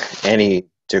with any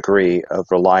degree of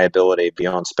reliability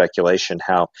beyond speculation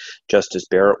how Justice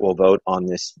Barrett will vote on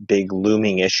this big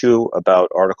looming issue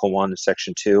about Article 1 and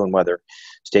Section 2 and whether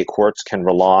state courts can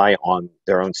rely on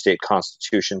their own state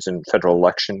constitutions in federal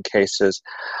election cases.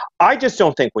 I just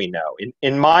don't think we know.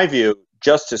 In my view,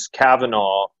 Justice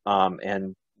Kavanaugh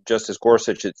and Justice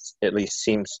Gorsuch, at least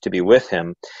seems to be with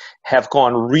him, have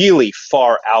gone really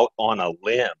far out on a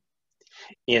limb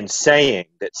in saying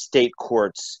that state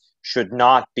courts should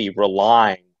not be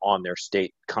relying on their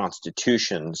state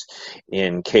constitutions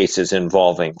in cases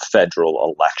involving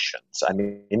federal elections. I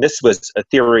mean, this was a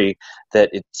theory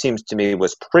that it seems to me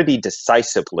was pretty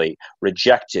decisively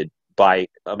rejected by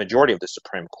a majority of the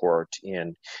Supreme Court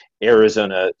in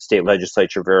Arizona State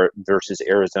Legislature versus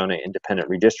Arizona Independent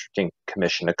Redistricting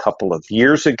Commission a couple of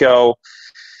years ago.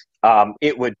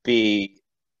 It would be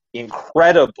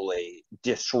incredibly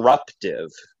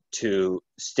disruptive to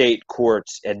state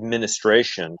courts'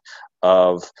 administration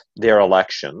of their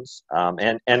elections.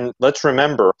 And let's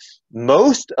remember,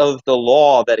 most of the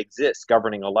law that exists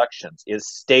governing elections is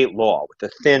state law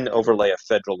with a thin overlay of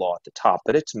federal law at the top,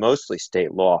 but it's mostly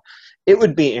state law. It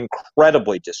would be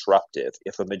incredibly disruptive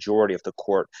if a majority of the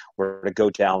court were to go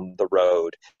down the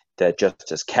road that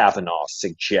Justice Kavanaugh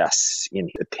suggests in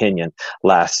his opinion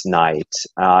last night.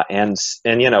 And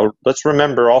let's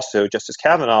remember also Justice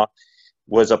Kavanaugh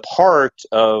was a part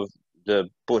of the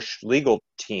Bush legal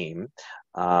team,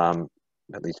 at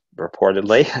least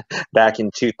reportedly, back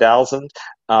in 2000.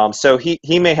 So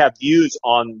he may have views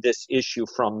on this issue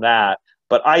from that,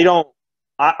 but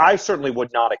I certainly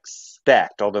would not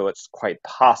expect, although it's quite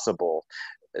possible,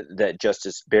 that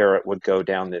Justice Barrett would go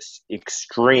down this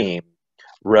extreme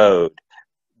road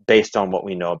based on what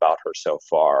we know about her so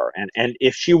far. And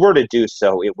if she were to do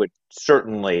so, it would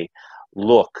certainly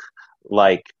look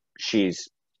like she's,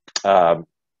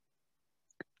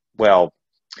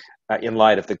 in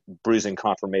light of the bruising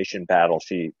confirmation battle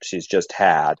she's just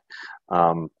had,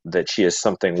 that she is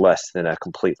something less than a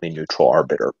completely neutral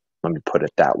arbiter. Let me put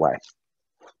it that way.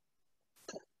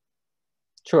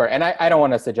 Sure, and I don't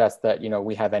want to suggest that,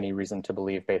 we have any reason to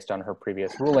believe based on her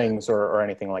previous rulings or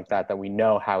anything like that, that we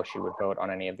know how she would vote on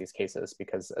any of these cases,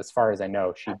 because as far as I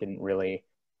know, she didn't really,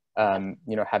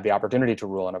 have the opportunity to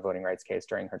rule on a voting rights case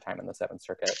during her time in the Seventh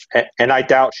Circuit. And I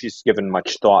doubt she's given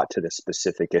much thought to this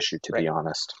specific issue, to be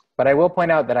honest. But I will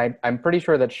point out that I'm pretty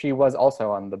sure that she was also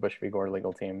on the Bush v. Gore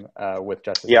legal team with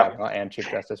Justice Kavanaugh and Chief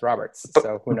Justice Roberts.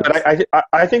 So who knows? But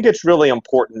I think it's really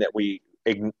important that we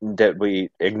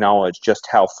acknowledge just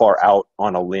how far out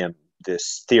on a limb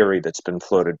this theory that's been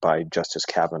floated by Justice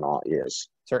Kavanaugh is.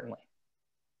 Certainly.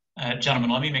 Gentlemen,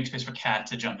 let me make space for Kat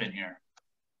to jump in here.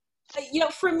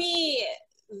 For me,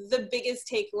 the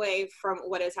biggest takeaway from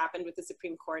what has happened with the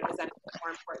Supreme Court is that it's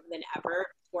more important than ever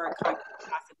for Congress to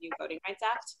pass a new Voting Rights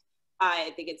Act.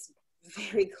 I think it's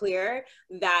very clear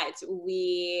that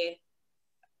the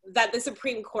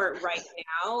Supreme Court right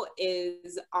now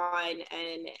is on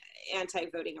an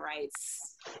anti-voting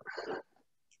rights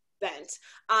bent.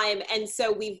 And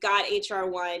so we've got HR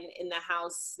 1 in the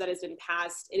House that has been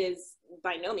passed. It is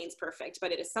by no means perfect,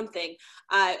 but it is something.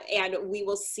 And we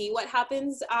will see what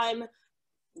happens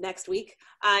next week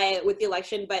with the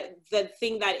election. But the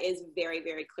thing that is very,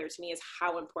 very clear to me is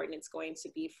how important it's going to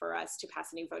be for us to pass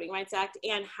a new Voting Rights Act,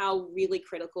 and how really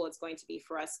critical it's going to be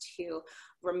for us to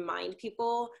remind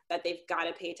people that they've got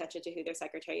to pay attention to who their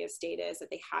Secretary of State is, that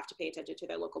they have to pay attention to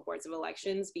their local boards of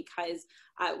elections, because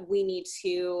we need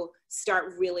to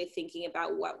start really thinking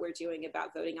about what we're doing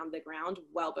about voting on the ground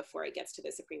well before it gets to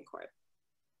the Supreme Court.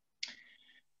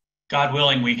 God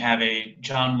willing, we have a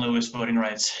John Lewis Voting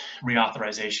Rights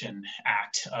Reauthorization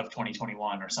Act of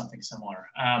 2021 or something similar.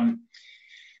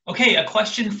 Okay, a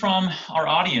question from our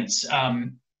audience.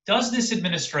 Does this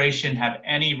administration have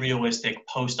any realistic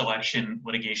post-election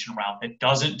litigation route that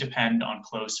doesn't depend on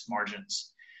close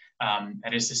margins?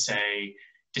 That is to say,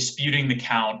 disputing the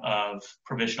count of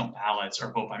provisional ballots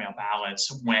or vote-by-mail ballots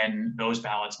when those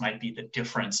ballots might be the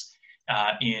difference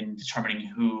in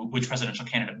determining which presidential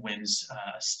candidate wins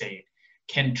a state.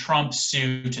 Can Trump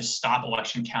sue to stop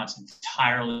election counts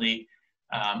entirely,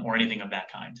 or anything of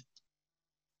that kind?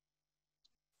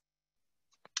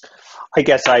 I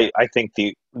guess I think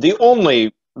the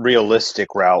only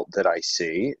realistic route that I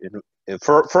see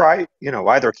for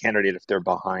either candidate, if they're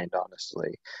behind,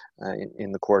 honestly,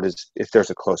 in the court, is if there's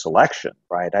a close election,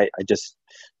 right?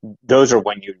 Those are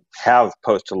when you have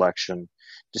post-election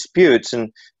disputes.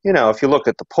 And, if you look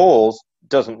at the polls, it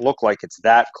doesn't look like it's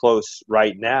that close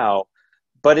right now,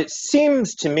 but it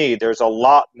seems to me there's a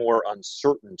lot more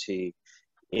uncertainty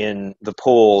in the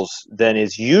polls than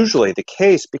is usually the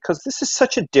case, because this is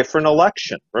such a different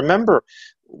election. Remember,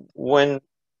 when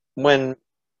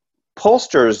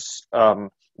pollsters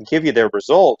give you their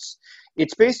results,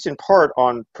 it's based in part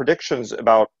on predictions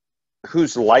about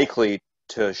who's likely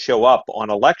to show up on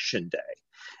election day.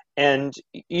 And,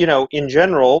 in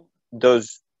general,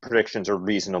 those predictions are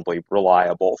reasonably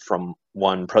reliable from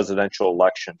one presidential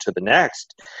election to the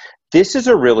next. This is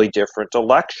a really different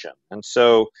election. And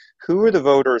so who are the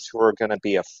voters who are going to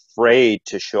be afraid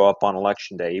to show up on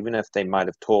election day, even if they might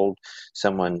have told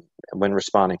someone when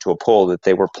responding to a poll that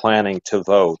they were planning to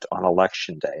vote on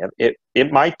election day?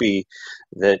 It might be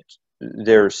that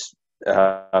there's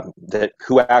that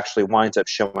who actually winds up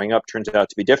showing up turns out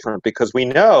to be different, because we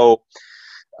know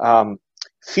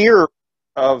fear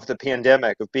of the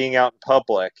pandemic, of being out in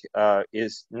public,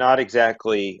 is not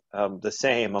exactly the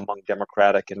same among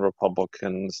Democratic and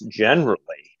Republicans generally.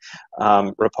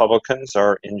 Republicans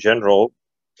are, in general,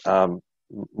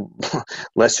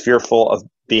 less fearful of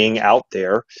being out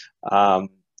there.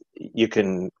 You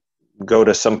can go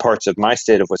to some parts of my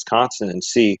state of Wisconsin and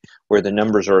see where the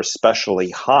numbers are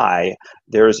especially high.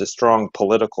 There is a strong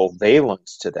political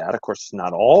valence to that. Of course, it's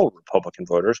not all Republican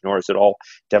voters, nor is it all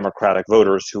Democratic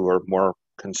voters who are more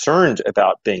concerned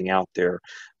about being out there.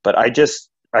 But I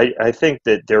think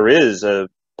that there is a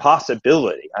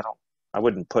possibility. I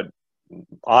wouldn't put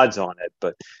odds on it,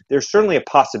 but there's certainly a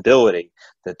possibility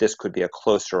that this could be a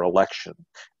closer election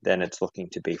than it's looking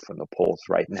to be from the polls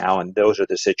right now. And those are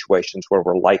the situations where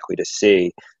we're likely to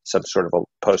see some sort of a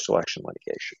post-election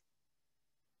litigation.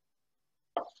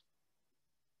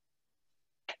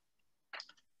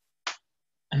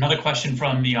 Another question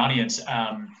from the audience,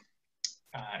 and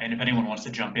if anyone wants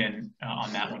to jump in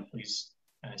on that one, please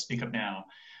speak up now.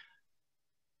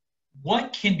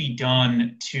 What can be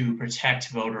done to protect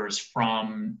voters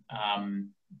from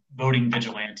voting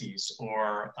vigilantes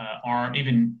or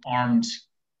even armed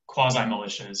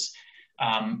quasi-militias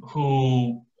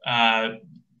who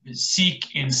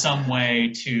seek in some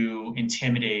way to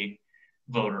intimidate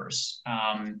voters?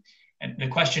 And the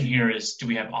question here is, do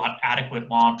we have adequate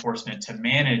law enforcement to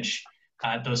manage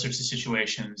those sorts of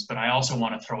situations. But I also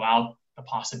want to throw out the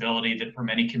possibility that for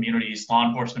many communities, law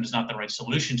enforcement is not the right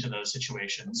solution to those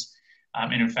situations,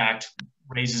 and in fact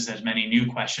raises as many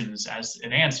new questions as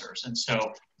it answers. And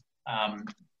so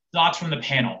thoughts from the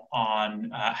panel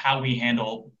on how we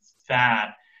handle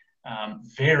that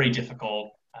very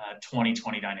difficult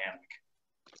 2020 dynamic.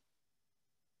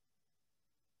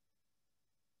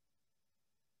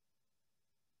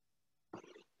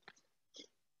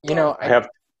 You know, I have,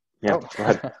 yeah, oh. Go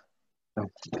ahead.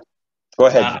 Go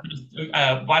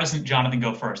ahead. Why doesn't Jonathan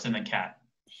go first and then Kat?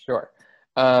 Sure.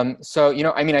 So, you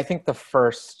know, I mean, I think the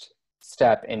first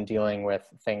step in dealing with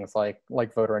things like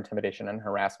voter intimidation and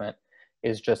harassment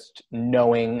is just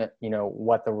knowing, you know,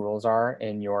 what the rules are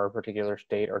in your particular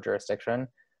state or jurisdiction.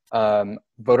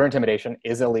 Voter intimidation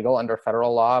is illegal under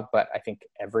federal law, but I think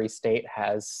every state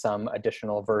has some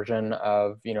additional version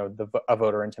of, you know, a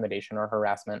voter intimidation or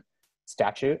harassment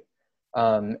statute.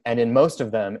 And in most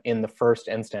of them, in the first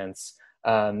instance,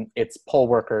 it's poll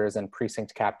workers and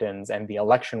precinct captains and the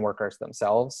election workers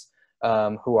themselves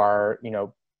who are, you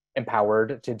know,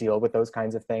 empowered to deal with those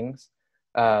kinds of things.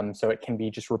 So it can be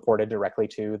just reported directly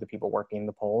to the people working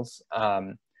the polls.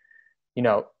 You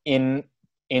know,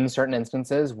 in certain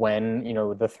instances, when, you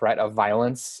know, the threat of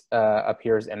violence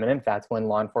appears imminent, that's when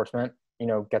law enforcement, you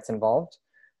know, gets involved.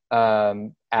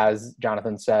 As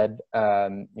Jonathan said,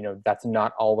 you know, that's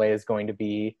not always going to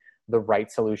be the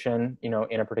right solution, you know,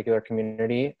 in a particular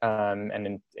community,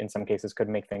 and in some cases could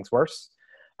make things worse.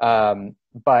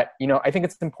 But, you know, I think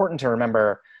it's important to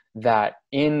remember that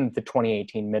in the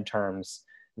 2018 midterms,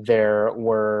 there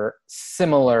were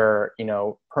similar, you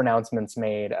know, pronouncements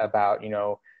made about, you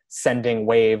know, sending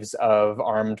waves of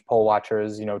armed poll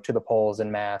watchers, you know, to the polls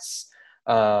en masse.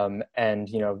 And,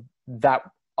 you know, that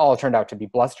all turned out to be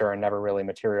bluster and never really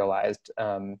materialized.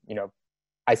 You know,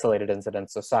 isolated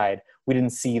incidents aside, we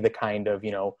didn't see the kind of,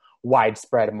 you know,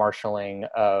 widespread marshaling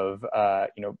of,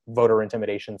 you know, voter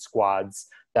intimidation squads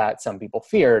that some people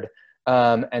feared.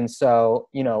 And so,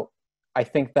 you know, I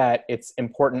think that it's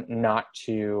important not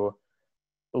to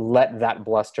let that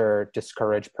bluster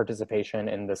discourage participation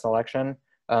in this election,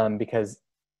 because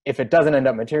if it doesn't end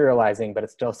up materializing, but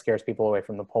it still scares people away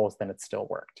from the polls, then it still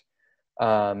worked.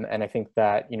 And I think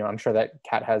that, you know, I'm sure that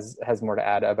Kat has more to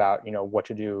add about, you know, what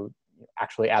to do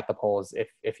actually at the polls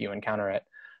if you encounter it.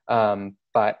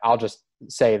 But I'll just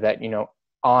say that, you know,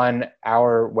 on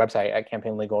our website at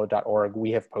campaignlegal.org, we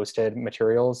have posted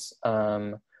materials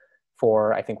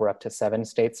for, I think we're up to 7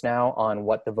 states now, on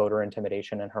what the voter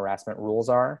intimidation and harassment rules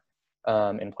are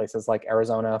in places like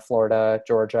Arizona, Florida,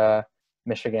 Georgia,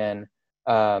 Michigan.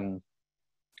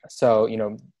 So, you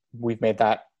know, we've made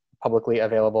that publicly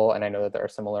available, and I know that there are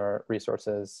similar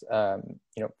resources,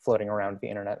 you know, floating around the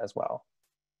internet as well.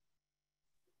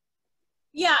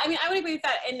 Yeah, I mean, I would agree with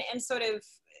that, and sort of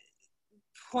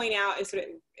point out and sort of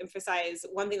emphasize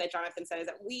one thing that Jonathan said is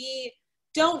that we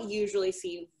don't usually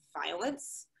see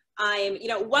violence. You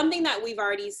know, one thing that we've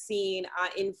already seen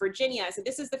in Virginia, so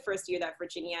this is the first year that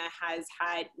Virginia has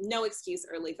had no excuse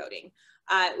early voting,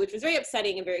 which was very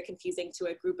upsetting and very confusing to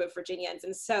a group of Virginians.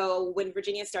 And so when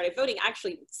Virginia started voting,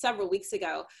 actually several weeks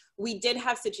ago, we did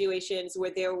have situations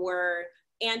where there were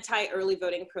anti-early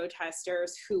voting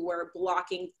protesters who were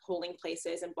blocking polling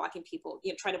places and blocking people,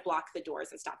 you know, trying to block the doors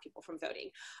and stop people from voting.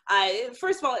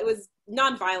 First of all, it was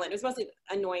nonviolent. It was mostly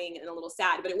annoying and a little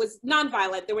sad, but it was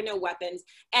nonviolent. There were no weapons,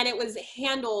 and it was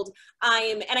handled.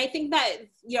 And I think that,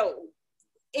 you know,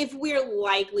 if we're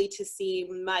likely to see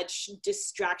much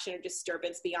distraction or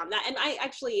disturbance beyond that, and I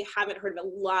actually haven't heard of a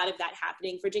lot of that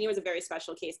happening. Virginia was a very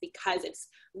special case because it's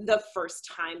the first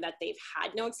time that they've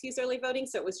had no excuse early voting.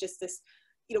 So it was just this,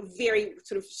 you know, very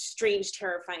sort of strange,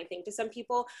 terrifying thing to some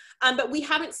people. But we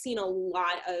haven't seen a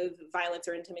lot of violence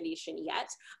or intimidation yet.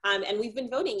 And we've been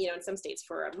voting, you know, in some states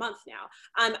for a month now.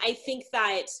 I think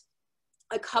that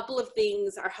a couple of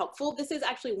things are helpful. This is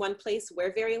actually one place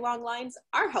where very long lines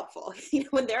are helpful. You know,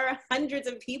 when there are hundreds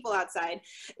of people outside,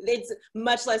 it's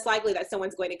much less likely that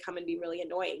someone's going to come and be really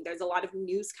annoying. There's a lot of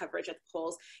news coverage at the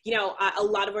polls. You know, a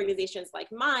lot of organizations like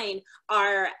mine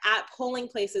are at polling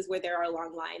places where there are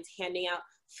long lines, handing out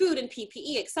food and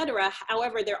PPE, et cetera.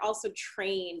 However, they're also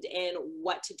trained in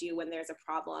what to do when there's a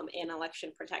problem in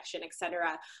election protection, et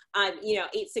cetera. You know,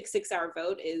 866-our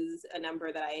vote is a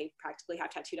number that I practically have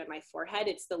tattooed on my forehead.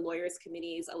 It's the Lawyers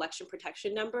Committee's election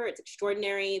protection number. It's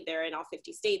extraordinary. They're in all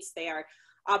 50 states. They are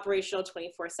operational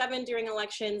 24/7 during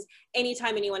elections.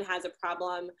 Anytime anyone has a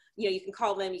problem, you can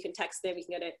call them, you can text them, you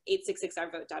can go to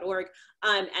 866ourvote.org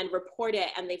and report it,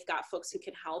 and they've got folks who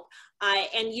can help.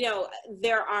 And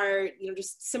there are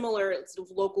just similar sort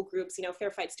of local groups.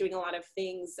 Fair Fight's doing a lot of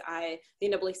things. The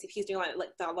NAACP is doing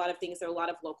a lot of things. There are a lot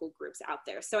of local groups out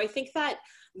there. So I think that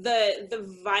the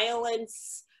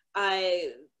violence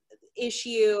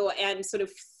issue and sort of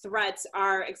threats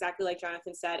are, exactly like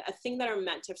Jonathan said, a thing that are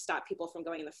meant to stop people from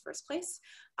going in the first place.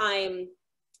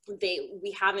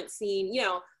 We haven't seen,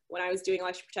 when I was doing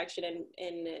election protection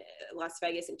in Las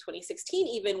Vegas in 2016,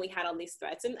 even, we had all these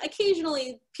threats, and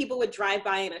occasionally people would drive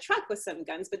by in a truck with some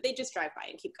guns, but they just drive by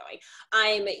and keep going.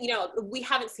 We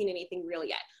haven't seen anything real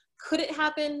yet. Could it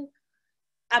happen?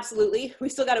 Absolutely.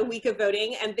 We've still got a week of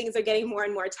voting, and things are getting more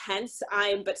and more tense.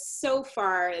 But so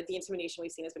far, the intimidation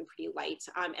we've seen has been pretty light.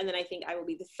 And then I think I will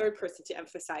be the third person to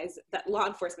emphasize that law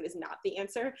enforcement is not the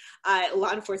answer.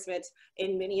 Law enforcement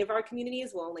in many of our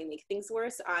communities will only make things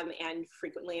worse, and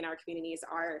frequently in our communities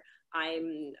are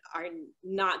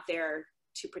not there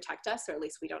to protect us, or at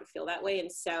least we don't feel that way. And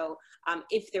so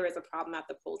if there is a problem at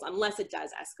the polls, unless it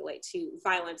does escalate to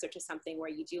violence or to something where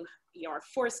you are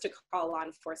forced to call law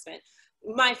enforcement,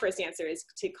 my first answer is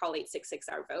to call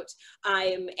 866-OUR-VOTE.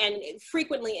 And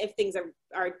frequently, if things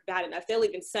are bad enough, they'll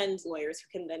even send lawyers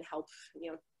who can then help,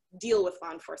 deal with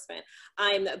law enforcement.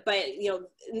 But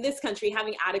in this country,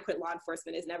 having adequate law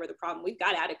enforcement is never the problem. We've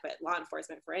got adequate law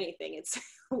enforcement for anything. It's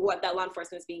what that law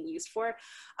enforcement is being used for.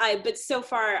 But so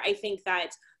far, I think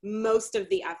that most of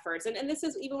the efforts, and this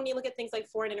is even when you look at things like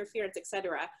foreign interference, et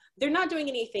cetera, they're not doing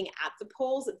anything at the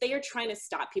polls. They are trying to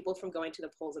stop people from going to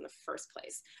the polls in the first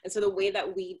place. And so the way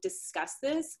that we discuss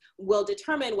this will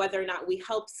determine whether or not we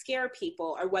help scare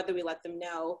people or whether we let them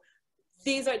know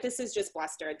this is just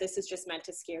bluster. This is just meant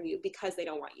to scare you because they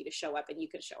don't want you to show up, and you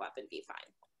can show up and be fine.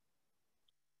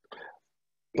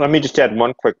 Let me just add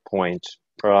one quick point.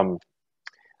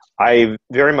 I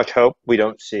very much hope we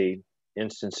don't see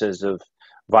instances of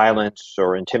violence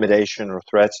or intimidation or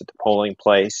threats at the polling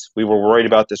place. We were worried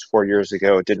about this 4 years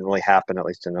ago. It didn't really happen, at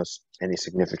least in any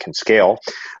significant scale.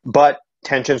 But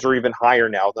tensions are even higher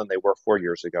now than they were 4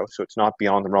 years ago, so it's not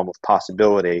beyond the realm of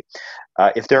possibility.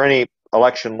 If there are any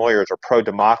election lawyers or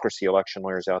pro-democracy election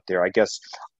lawyers out there, I guess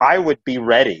I would be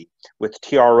ready with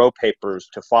TRO papers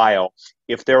to file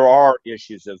if there are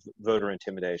issues of voter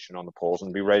intimidation on the polls,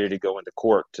 and be ready to go into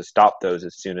court to stop those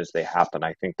as soon as they happen.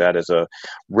 I think that is a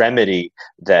remedy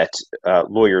that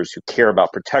lawyers who care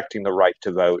about protecting the right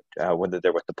to vote, whether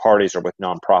they're with the parties or with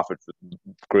nonprofit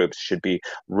groups, should be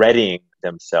readying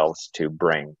themselves to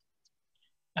bring.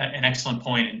 An excellent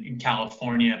point. In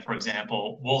California, for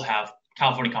example,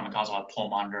 California Common Cause will have poll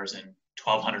monitors in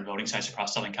 1,200 voting sites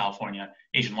across Southern California.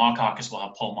 Asian Law Caucus will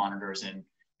have poll monitors in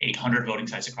 800 voting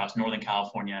sites across Northern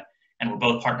California. And we're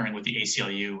both partnering with the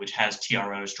ACLU, which has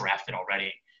TROs drafted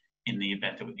already in the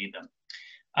event that we need them.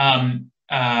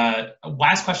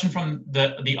 Last question from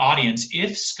the audience.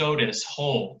 If SCOTUS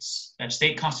holds that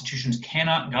state constitutions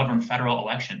cannot govern federal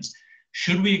elections,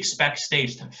 should we expect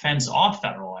states to fence off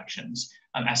federal elections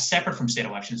as separate from state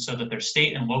elections so that their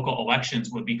state and local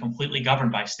elections would be completely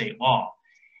governed by state law?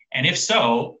 And if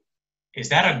so, is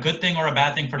that a good thing or a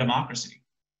bad thing for democracy?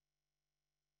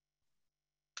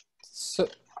 So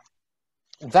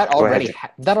that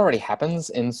already happens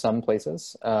in some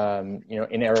places.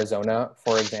 In Arizona,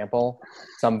 for example,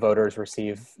 some voters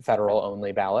receive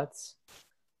federal-only ballots.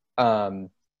 It's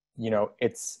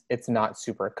not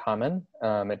super common.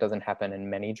 It doesn't happen in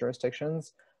many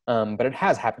jurisdictions, but it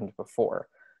has happened before.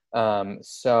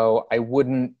 So I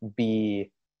wouldn't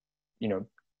be,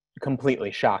 completely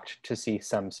shocked to see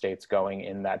some states going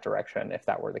in that direction if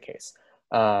that were the case.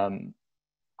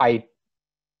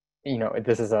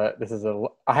 This is a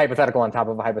hypothetical on top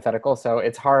of a hypothetical, so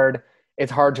it's hard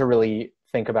to really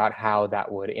think about how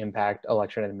that would impact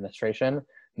election administration.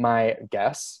 My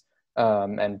guess,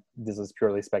 and this is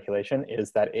purely speculation,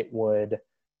 is that it would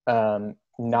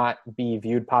not be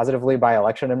viewed positively by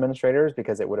election administrators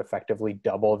because it would effectively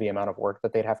double the amount of work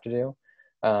that they'd have to do.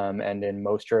 And in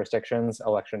most jurisdictions,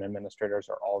 election administrators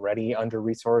are already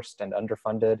under-resourced and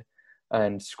underfunded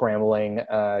and scrambling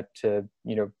to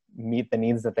meet the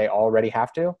needs that they already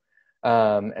have to.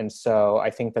 And so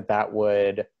I think that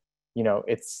would,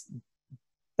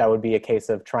 that would be a case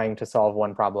of trying to solve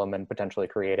one problem and potentially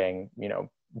creating,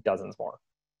 dozens more.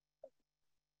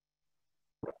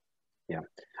 Yeah,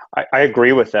 I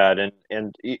agree with that.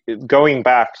 And going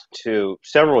back to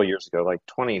several years ago, like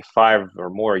 25 or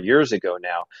more years ago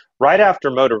now, right after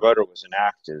Motor Voter was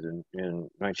enacted in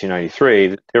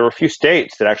 1993, there were a few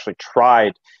states that actually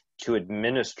tried to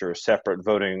administer separate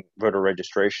voter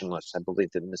registration lists. I believe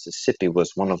that Mississippi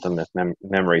was one of them, if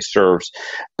memory serves.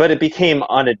 But it became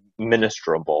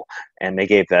unadministrable, and they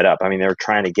gave that up. I mean, they were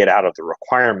trying to get out of the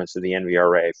requirements of the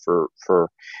NVRA for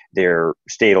their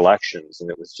state elections, and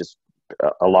it was just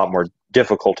a lot more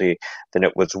difficulty than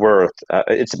it was worth.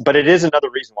 But it is another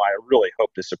reason why I really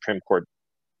hope the Supreme Court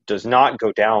does not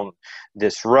go down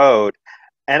this road.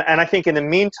 And I think in the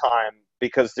meantime,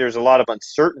 because there's a lot of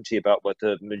uncertainty about what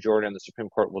the majority on the Supreme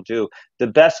Court will do, the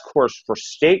best course for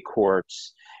state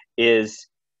courts is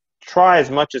try as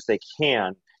much as they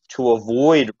can to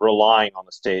avoid relying on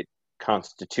the state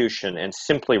constitution and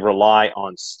simply rely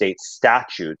on state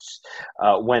statutes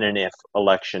when and if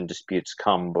election disputes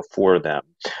come before them.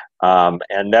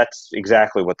 And that's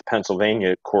exactly what the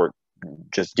Pennsylvania court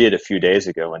just did a few days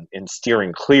ago, in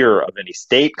steering clear of any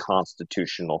state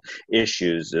constitutional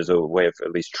issues as a way of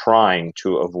at least trying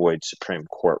to avoid Supreme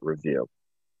Court review.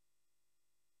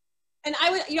 And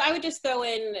I would just throw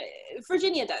in,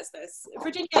 Virginia does this.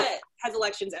 Virginia has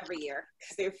elections every year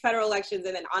because they have federal elections,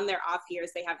 and then on their off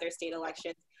years they have their state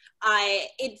elections.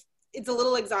 It's a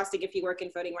little exhausting if you work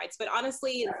in voting rights, but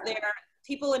honestly,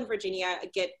 people in Virginia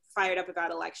get fired up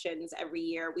about elections every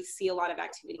year. We see a lot of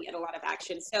activity and a lot of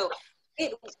action. So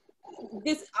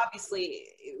this obviously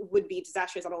would be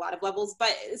disastrous on a lot of levels,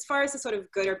 but as far as the sort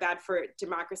of good or bad for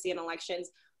democracy and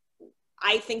elections,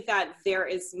 I think that there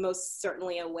is most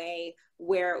certainly a way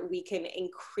where we can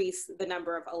increase the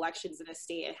number of elections in a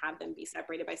state and have them be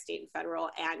separated by state and federal,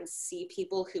 and see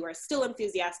people who are still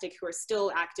enthusiastic, who are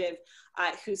still active,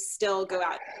 who still go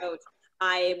out and vote.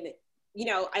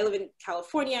 I live in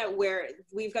California, where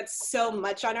we've got so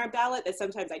much on our ballot that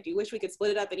sometimes I do wish we could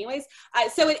split it up anyways.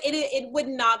 So it would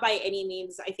not by any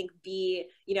means, I think, be,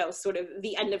 sort of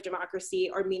the end of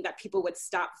democracy or mean that people would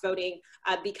stop voting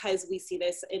because we see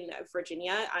this in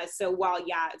Virginia. So while,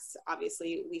 it's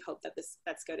obviously, we hope that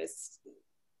that's going to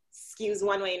skews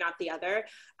one way, not the other,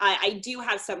 I do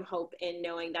have some hope in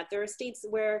knowing that there are states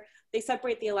where they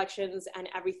separate the elections and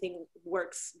everything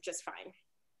works just fine.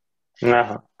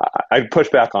 No, I'd push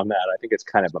back on that. I think it's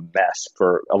kind of a mess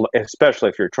especially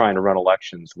if you're trying to run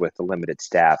elections with a limited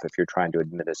staff, if you're trying to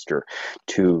administer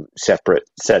two separate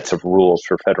sets of rules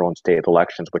for federal and state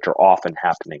elections, which are often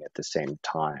happening at the same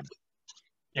time.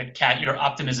 Yeah, Kat, your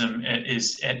optimism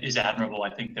is admirable. I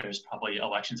think there's probably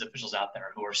elections officials out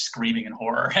there who are screaming in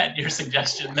horror at your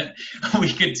suggestion that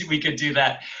we could do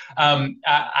that.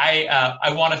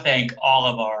 I want to thank all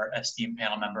of our esteemed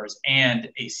panel members and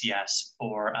ACS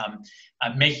for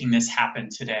making this happen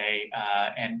today,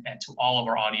 and to all of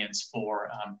our audience for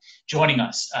joining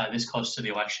us this close to the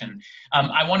election.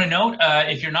 I want to note,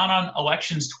 if you're not on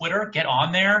elections Twitter, get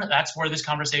on there. That's where this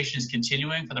conversation is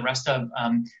continuing for the rest of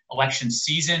election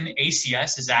season.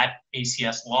 ACS is at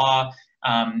ACS Law.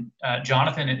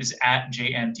 Jonathan is at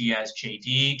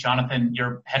JMDSJD. Jonathan,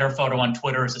 your header photo on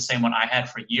Twitter is the same one I had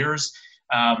for years,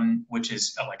 which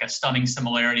is like a stunning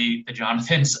similarity to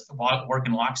Jonathan's work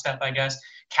in lockstep, I guess.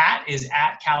 Kat is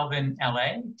at Calvin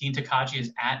LA. Dean Takagi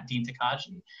is at Dean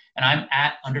Takagi. And I'm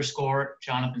at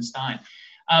 _Jonathan Stein.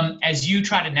 As you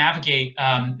try to navigate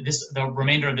the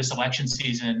remainder of this election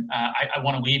season, I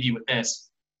want to leave you with this.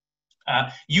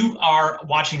 You are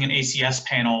watching an ACS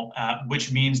panel,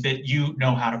 which means that you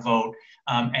know how to vote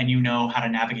and you know how to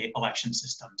navigate election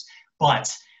systems.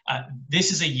 But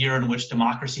this is a year in which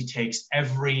democracy takes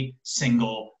every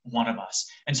single one of us.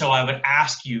 And so I would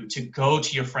ask you to go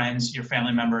to your friends, your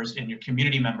family members, and your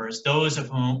community members, those of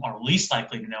whom are least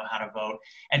likely to know how to vote,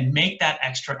 and make that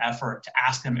extra effort to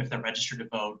ask them if they're registered to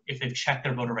vote, if they've checked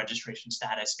their voter registration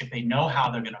status, if they know how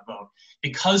they're going to vote.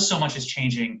 Because so much is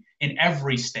changing in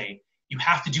every state, you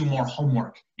have to do more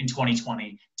homework in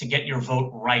 2020 to get your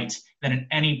vote right than in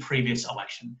any previous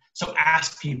election. So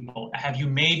ask people, have you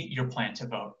made your plan to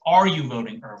vote? Are you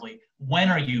voting early? When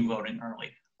are you voting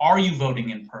early? Are you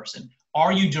voting in person?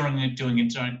 Are you doing it during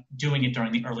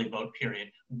the early vote period?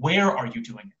 Where are you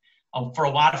doing it? For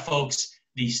a lot of folks,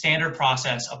 the standard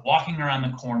process of walking around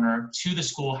the corner to the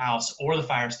schoolhouse or the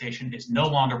fire station is no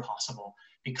longer possible,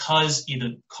 because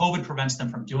either COVID prevents them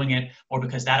from doing it, or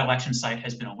because that election site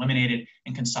has been eliminated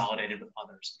and consolidated with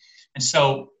others. And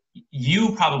so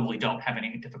you probably don't have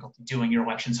any difficulty doing your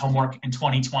elections homework in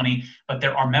 2020, but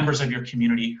there are members of your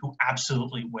community who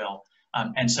absolutely will.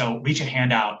 And so reach a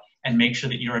hand out and make sure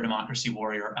that you're a democracy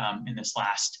warrior in this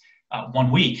last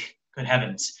 1 week, good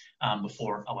heavens,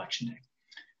 before Election Day.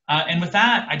 And with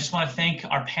that, I just want to thank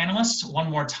our panelists one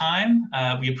more time.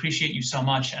 We appreciate you so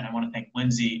much, and I want to thank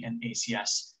Lindsay and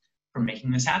ACS for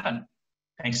making this happen.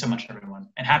 Thanks so much, everyone,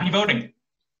 and happy voting.